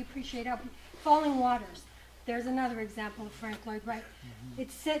 and now we appreciate how falling waters. There's another example of Frank Lloyd Wright.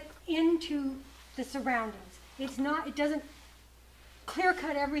 It's set into the surroundings. It doesn't clear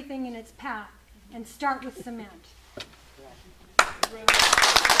cut everything in its path and start with cement.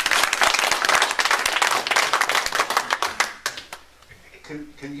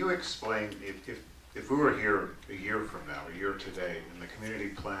 Can you explain, if we were here a year from now, a year today, and the community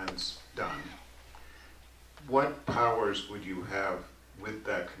plan's done, what powers would you have with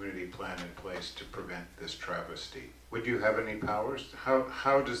that community plan in place to prevent this travesty? Would you have any powers?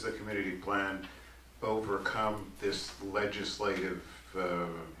 How does the community plan overcome this legislative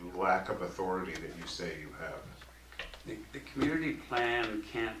lack of authority that you say you have? The community plan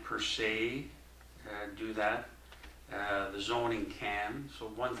can't per se do that. The zoning can. So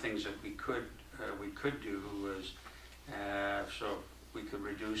one thing that we could do was so we could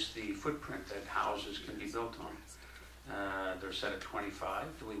reduce the footprint that houses can be built on. They're set at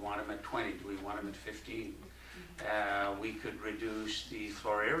 25. Do we want them at 20? Do we want them at 15? We could reduce the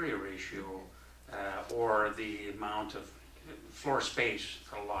floor area ratio or the amount of floor space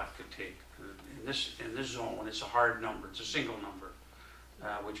a lot could take. In this zone, it's a hard number. It's a single number,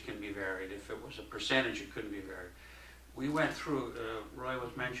 which can be varied. If it was a percentage, it couldn't be varied. We went through, Roy was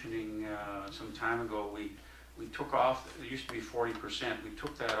mentioning some time ago, we took off, it used to be 40%, we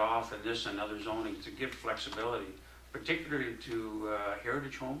took that off in this and other zoning to give flexibility, particularly to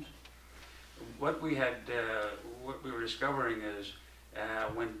heritage homes. What we were discovering is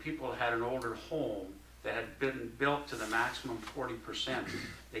when people had an older home that had been built to the maximum 40%,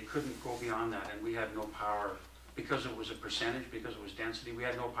 they couldn't go beyond that, and we had no power, because it was a percentage, because it was density, we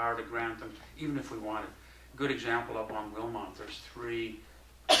had no power to grant them, even if we wanted. Good example up on Wilmot, there's 3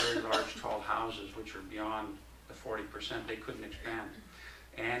 very large tall houses which are beyond the 40%, they couldn't expand.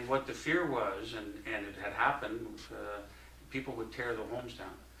 And what the fear was, and it had happened, people would tear the homes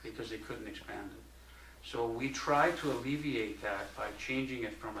down because they couldn't expand it. So we tried to alleviate that by changing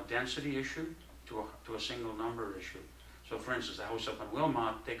it from a density issue to a single number issue. So for instance, the house up on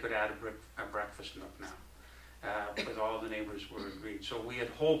Wilmot, they could add a breakfast nook now, because all the neighbors were agreed. So we had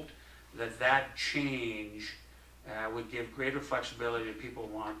hoped that change would give greater flexibility to people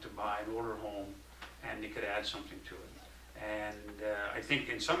who want to buy an older home, and they could add something to it. And I think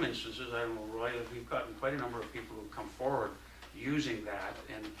in some instances, I don't know, Roy, we've gotten quite a number of people who've come forward using that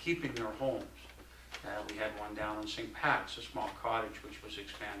and keeping their homes. We had one down in St. Pat's, a small cottage which was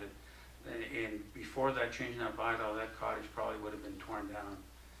expanded. And before that change in that bylaw, that cottage probably would have been torn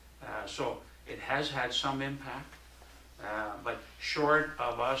down. So it has had some impact. But short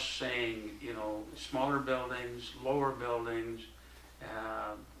of us saying, you know, smaller buildings, lower buildings,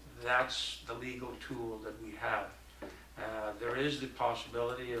 that's the legal tool that we have. There is the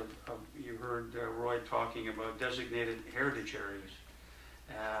possibility of you heard Roy talking about designated heritage areas.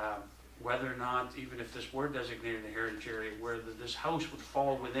 Whether or not, even if this were designated a heritage area, whether this house would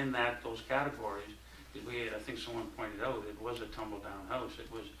fall within those categories, I think someone pointed out, it was a tumble-down house.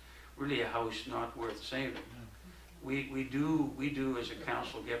 It was really a house not worth saving. We do as a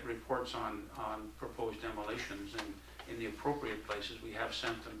council get reports on proposed demolitions, and in the appropriate places we have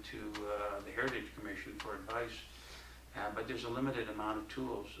sent them to the Heritage Commission for advice. But there's a limited amount of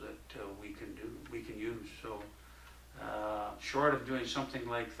tools that we can use. So short of doing something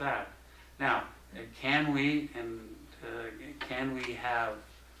like that, now can we? And can we have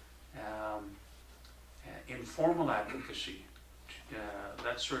informal advocacy?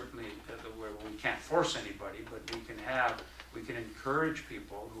 That's certainly where we can't force anybody, but we can encourage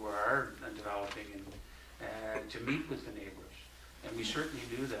people who are developing and to meet with the neighbors. And we certainly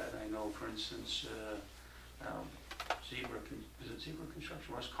do that. I know, for instance, Zebra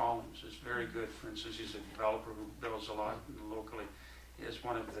Construction, Wes Collins is very good. For instance, he's a developer who builds a lot locally. Is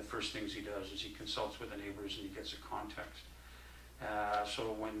one of the first things he does is he consults with the neighbors and he gets a context.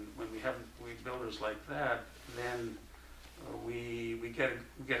 So when we have builders like that, then we get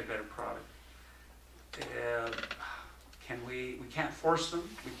a better product. We can't force them.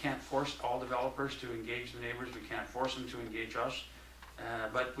 We can't force all developers to engage the neighbors. We can't force them to engage us.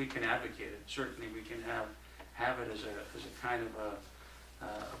 But we can advocate it. Certainly, we can have it as a kind of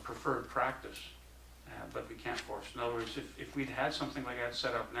a preferred practice. But we can't force. In other words, if we'd had something like that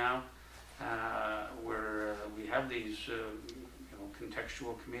set up now, where we have these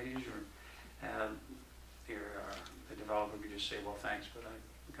contextual committees, or the developer could just say, well, thanks, but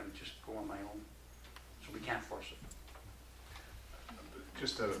I'm going to just go on my own. So we can't force it.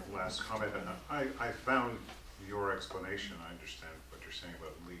 Just a last comment. I found your explanation. I understand what you're saying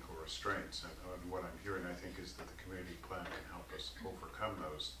about legal restraints, and what I'm hearing, I think, is that the community plan can help us overcome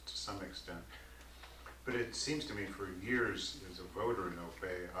those to some extent. But it seems to me, for years as a voter in Oak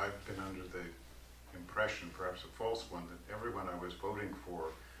Bay, I've been under the impression, perhaps a false one, that everyone I was voting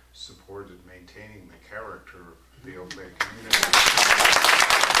for supported maintaining the character of the Oak Bay community.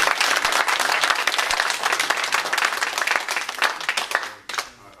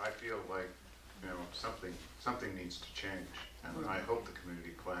 I feel like, something needs to change, and I hope the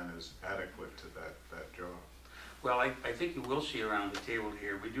community plan is adequate to that job. Well, I think you will see around the table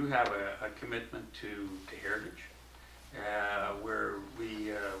here, we do have a commitment to heritage, where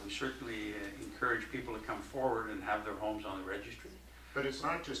we certainly encourage people to come forward and have their homes on the registry. But it's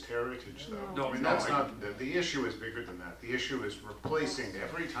not just heritage, though. No, I mean, that's not, the issue is bigger than that. The issue is replacing,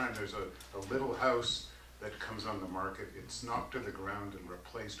 every time there's a little house that comes on the market, it's knocked to the ground and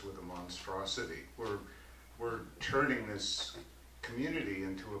replaced with a monstrosity. We're turning this community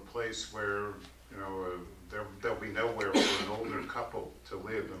into a place where, there'll be nowhere for an older couple to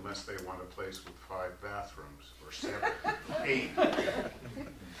live unless they want a place with 5 bathrooms, or 7, 8.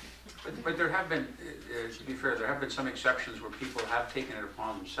 But there have been, to be fair, there have been some exceptions where people have taken it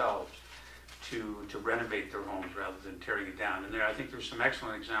upon themselves to renovate their homes rather than tearing it down. And I think there's some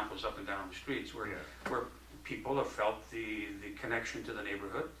excellent examples up and down the streets where people have felt the connection to the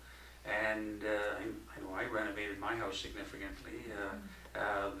neighborhood. And I know I renovated my house significantly.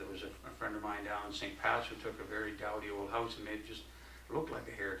 There was a friend of mine down in St. Pat's who took a very dowdy old house and made it just look like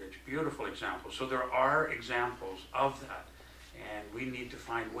a heritage. Beautiful example. So there are examples of that. And we need to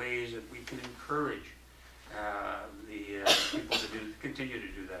find ways that we can encourage the people to continue to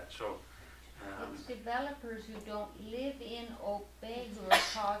do that. So it's developers who don't live in Oak Bay who are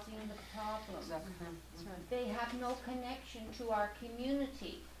causing the problem. Exactly. They have no connection to our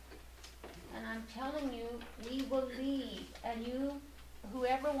community. And I'm telling you, we will leave, and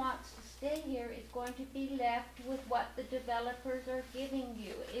whoever wants to stay here is going to be left with what the developers are giving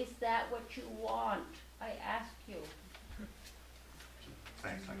you. Is that what you want? I ask you.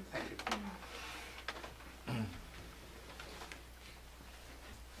 Thank you.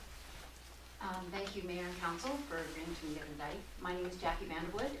 Thank you, Mayor and Council, for agreeing to meet every night. My name is Jackie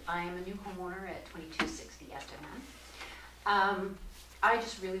Vanderwood. I am a new homeowner at 2260 Estevan. I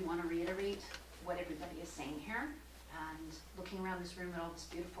just really want to reiterate what everybody is saying here. And looking around this room at all this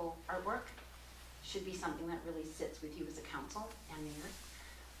beautiful artwork should be something that really sits with you as a council and mayor.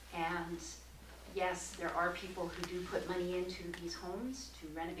 And yes, there are people who do put money into these homes to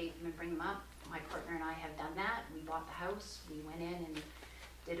renovate them and bring them up. My partner and I have done that. We bought the house, we went in and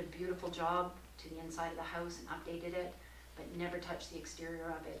did a beautiful job to the inside of the house and updated it, but never touched the exterior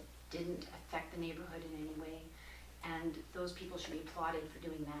of it, didn't affect the neighborhood in any way. And those people should be applauded for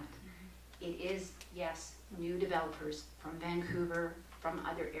doing that. It is, yes, new developers from Vancouver, from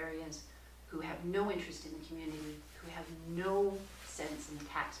other areas, who have no interest in the community, who have no sense in the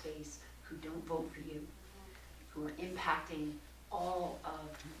tax base, who don't vote for you, who are impacting all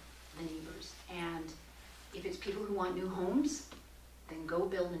of the neighbors. And if it's people who want new homes, then go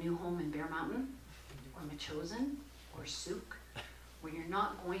build a new home in Bear Mountain, or Metchosin, or Souk, where you're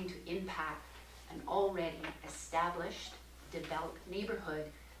not going to impact an already established, developed neighborhood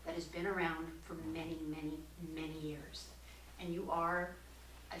that has been around for many, many, many years. And you are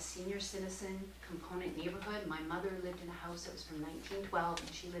a senior citizen component neighborhood. My mother lived in a house that was from 1912,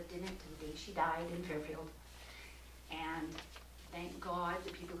 and she lived in it to the day she died in Fairfield. And thank God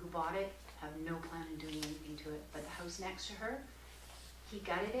the people who bought it have no plan on doing anything to it. But the house next to her, he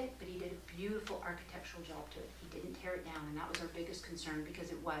gutted it, but he did a beautiful architectural job to it. He didn't tear it down, and that was our biggest concern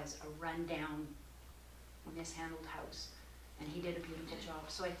because it was a run-down, mishandled house. And he did a beautiful job.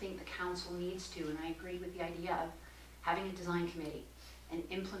 So I think the council needs to, and I agree with the idea of having a design committee and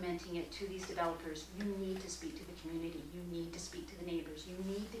implementing it to these developers. You need to speak to the community. You need to speak to the neighbors. You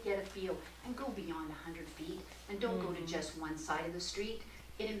need to get a feel and go beyond 100 feet and don't go to just one side of the street.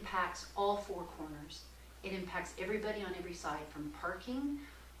 It impacts all four corners. It impacts everybody on every side, from parking,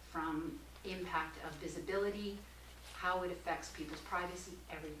 from impact of visibility, how it affects people's privacy,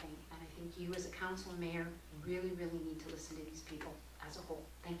 everything. And I think you as a council and mayor really, really need to listen to these people as a whole.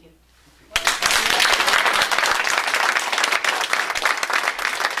 Thank you.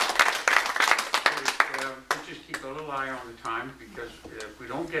 We just keep a little eye on the time, because if we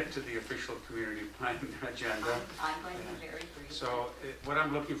don't get to the official community plan agenda. I'm going to be very brief. So what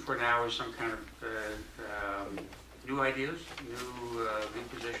I'm looking for now is some kind of new ideas, new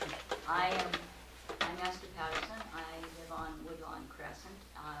positions. I'm Esther Patterson. I live on Woodlawn Crescent.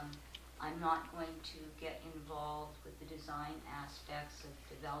 I'm not going to get involved with the design aspects of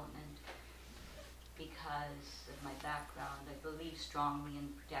development because of my background. I believe strongly in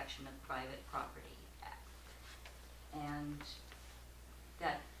protection of private property. And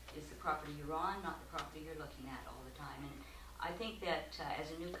that is the property you're on, not the property you're looking at all the time. And I think that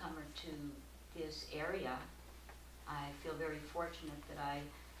as a newcomer to this area, I feel very fortunate that I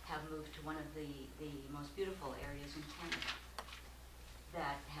have moved to one of the most beautiful areas in Canada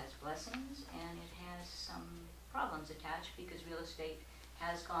that has blessings and it has some problems attached because real estate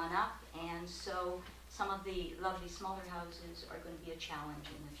has gone up, and so some of the lovely smaller houses are going to be a challenge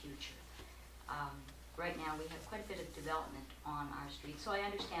in the future. Right now we have quite a bit of development on our street, so I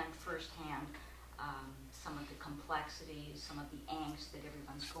understand firsthand some of the complexities, some of the angst that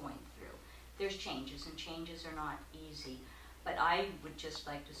everyone's going through. There's changes, and changes are not easy. But I would just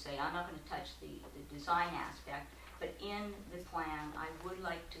like to say, I'm not going to touch the design aspect, but in the plan, I would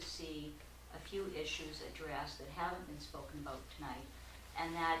like to see a few issues addressed that haven't been spoken about tonight,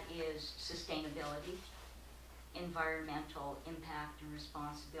 and that is sustainability, environmental impact and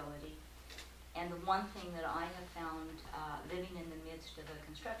responsibility. And the one thing that I have found living in the midst of a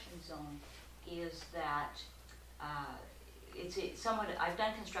construction zone is that it's somewhat, I've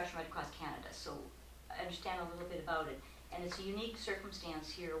done construction right across Canada, so I understand a little bit about it. And it's a unique circumstance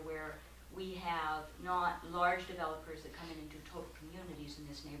here where we have not large developers that come in and do total communities in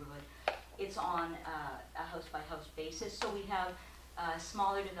this neighborhood. It's on a house-by-house basis. So we have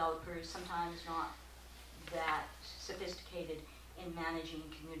smaller developers, sometimes not that sophisticated in managing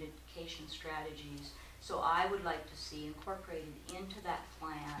communication strategies. So I would like to see incorporated into that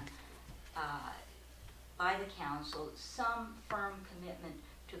plan by the council some firm commitment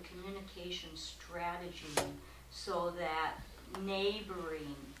to communication strategy so that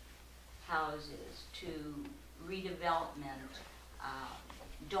neighboring houses to redevelopment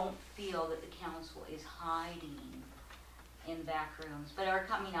don't feel that the council is hiding in back rooms, but are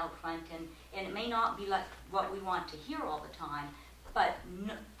coming out front, and it may not be like what we want to hear all the time, but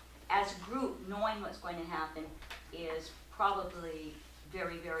as a group, knowing what's going to happen is probably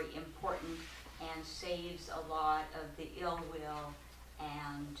very, very important and saves a lot of the ill will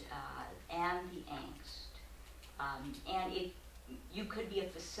and the angst. And you could be a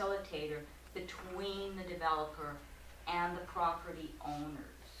facilitator between the developer and the property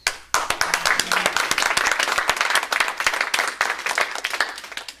owners.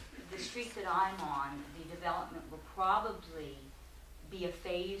 The street that I'm on, the development will probably be a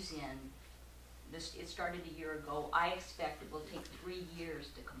phase-in. It started a year ago. I expect it will take 3 years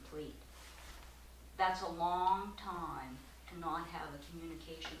to complete. That's a long time to not have a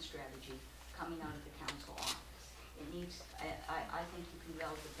communication strategy coming out of the council office. It needs, I think you can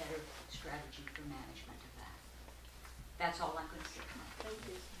develop a better strategy for management of that. That's all I'm going to say tonight. Thank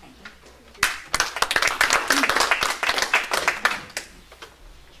you. Thank you.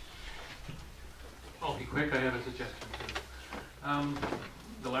 I'll be quick. I have a suggestion too.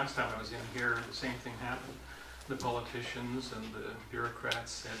 The last time I was in here, the same thing happened. The politicians and the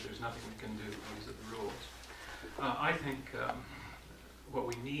bureaucrats said there's nothing we can do. These are the rules. I think what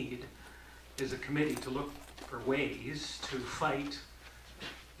we need is a committee to look for ways to fight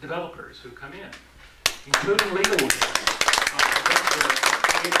developers who come in, including legal ones. A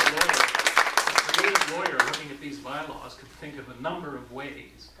creative lawyer looking at these bylaws could think of a number of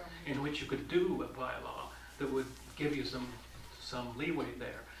ways in which you could do a bylaw that would give you some leeway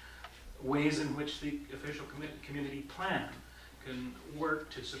there. Ways in which the official community plan can work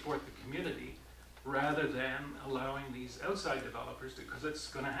to support the community rather than allowing these outside developers to, because it's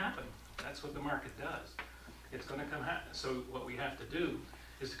going to happen. That's what the market does. It's going to come so what we have to do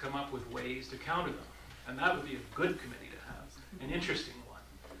is to come up with ways to counter them. And that would be a good committee to have, an interesting one,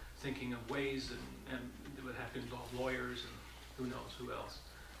 thinking of ways, and it would have to involve lawyers and who knows who else,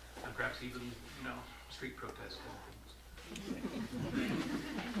 and perhaps even, you know, street protests and things.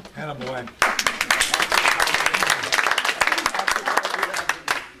 Attaboy.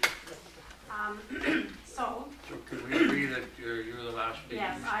 So can we agree that you're the last speaker?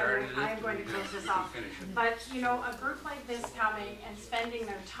 yes, You started it? I'm going to close this off. Finish it. But, you know, a group like this coming and spending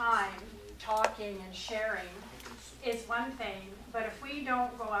their time talking and sharing is one thing, but if we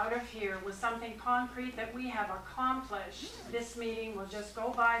don't go out of here with something concrete that we have accomplished, this meeting will just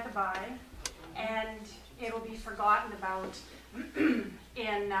go by the by, and it'll be forgotten about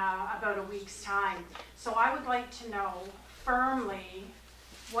in about a week's time. So I would like to know firmly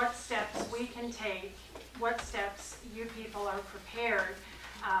what steps we can take, what steps you people are prepared,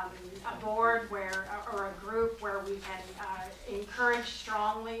 a board where, or a group where we can encourage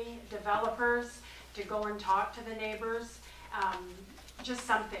strongly developers to go and talk to the neighbors, just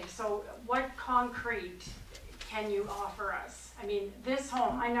something. So what concrete can you offer us? I mean, this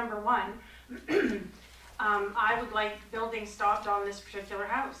home, number one, I would like building stopped on this particular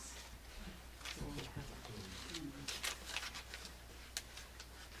house.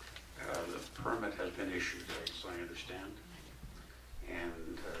 The permit has been issued, as I understand,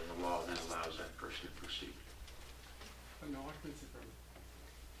 and the law then allows that person to proceed. No occupancy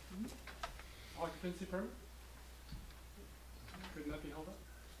permit. Occupancy permit? Couldn't that be held up?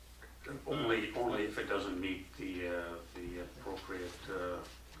 Only if it doesn't meet the appropriate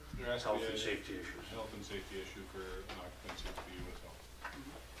There has to health be and a safety issues. health and safety issue for an occupancy to be withheld.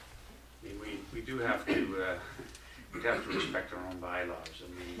 I mean, we do have to we have to respect our own bylaws. I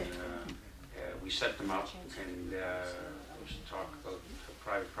mean, we set them up, and was talk about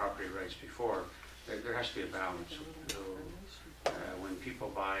private property rights before. There has to be a balance. So, when people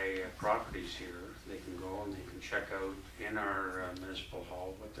buy properties here, they can go and they can check out in our municipal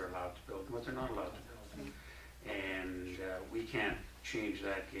hall what they're allowed to build and what they're not allowed to build. And we can't change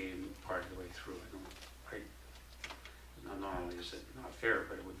that game part of the way through. Not only is it not fair,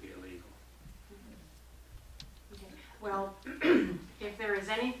 but it would be illegal. Okay. Well, if there is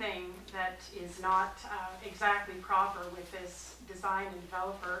anything that is not exactly proper with this design and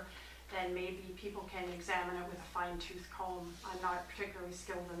developer, then maybe people can examine it with a fine-tooth comb. I'm not particularly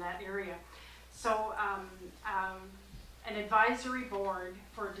skilled in that area. So an advisory board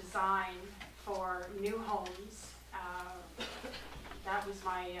for design for new homes, that was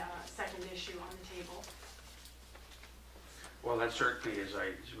my second issue on the table. Well, that certainly, as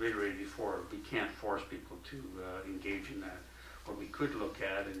I reiterated before, we can't force people to engage in that. What we could look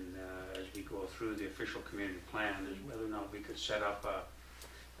at, and as we go through the official community plan, is whether or not we could set up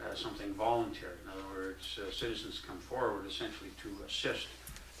something voluntary. In other words, citizens come forward essentially to assist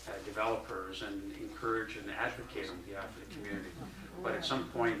developers and encourage and advocate on behalf of the community. But at some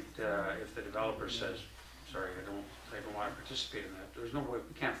point, if the developer says, "Sorry, I don't want to participate in that," there's no way,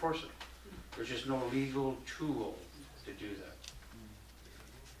 we can't force it. There's just no legal tool to do that.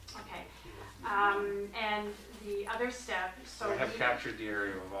 Okay. And the other step, so I have captured the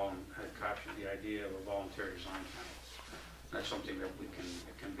area of captured the idea of a voluntary design panel. That's something that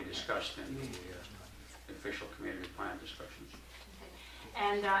can be discussed in the official community plan discussions. Okay.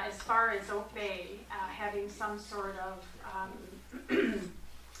 And as far as Oak Bay having some sort of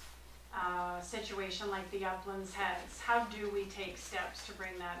situation like the Uplands has, how do we take steps to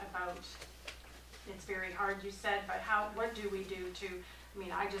bring that about? It's very hard, you said, but what do we do to, I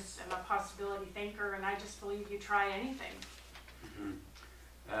mean, I just am a possibility thinker, and I just believe you try anything.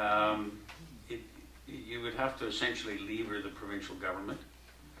 Mm-hmm. You would have to essentially lever the provincial government.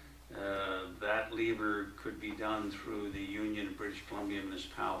 That lever could be done through the Union of British Columbia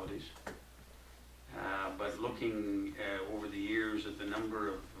Municipalities. But looking over the years at the number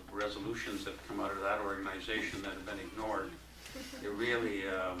of resolutions that come out of that organization that have been ignored, it really,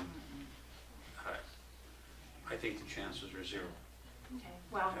 I think the chances are zero. Okay,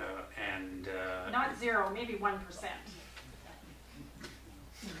 well, and not zero, maybe 1%.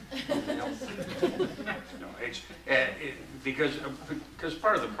 No, it's because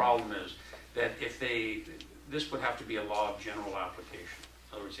part of the problem is that if this would have to be a law of general application.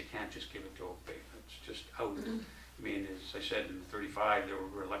 In other words, they can't just give it to Oak Bay. It's just out. I mean, as I said, in '35 they were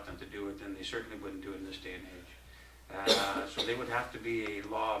reluctant to do it, and they certainly wouldn't do it in this day and age. So they would have to be a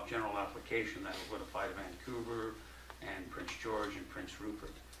law of general application that would apply to Vancouver and Prince George and Prince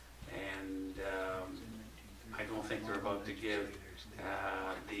Rupert. And I don't think they're about to give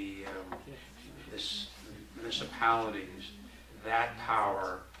the this municipalities that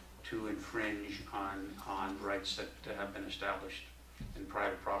power to infringe on rights that have been established in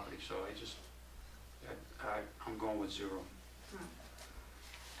private property. So I'm going with 0.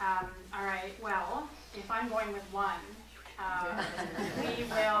 All right, well, if I'm going with 1, we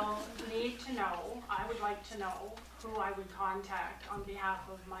will need to know, I would like to know who I would contact on behalf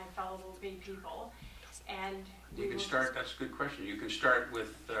of my fellow Bay people. And you can start, that's a good question. You can start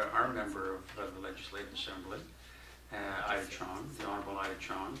with our member of the Legislative Assembly, Ida Chong, the Honorable Ida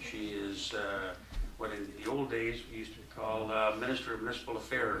Chong. She is what in the old days we used to call Minister of Municipal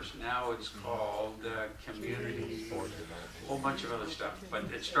Affairs. Now it's called Community, a whole bunch of other stuff.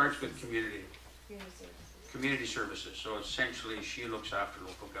 But it starts with community services. So essentially she looks after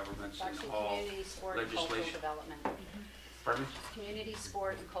local governments and all legislation. Pardon? Community,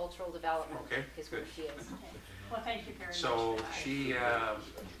 sport, and cultural development is where she is. Well, thank you very much. So she,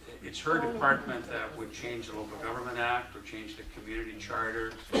 it's her department that would change the Local Government Act or change the community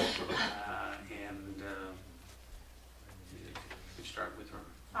charter, and you could start with her.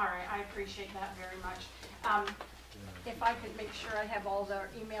 All right, I appreciate that very much. If I could make sure I have all their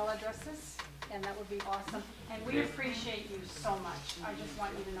email addresses, and that would be awesome. And we appreciate you so much. I just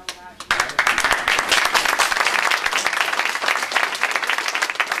want you to know that.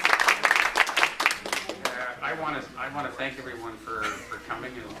 I want to thank everyone for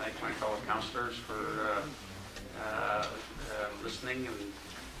coming, and thank my fellow councillors for listening. And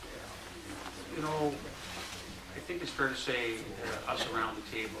you know, I think it's fair to say us around the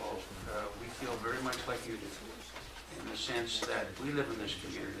table, we feel very much like you do, in the sense that we live in this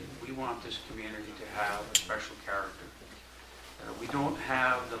community. We want this community to have a special character. We don't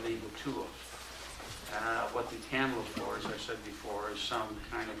have the legal tools. What we can look for, as I said before, is some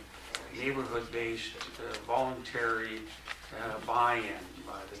kind of neighborhood-based, voluntary buy-in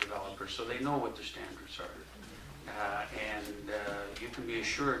by the developers, so they know what the standards are. And you can be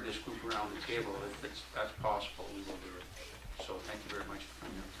assured this group around the table, if that's possible, we will do it. So thank you very much for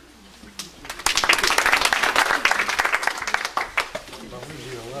coming out tonight.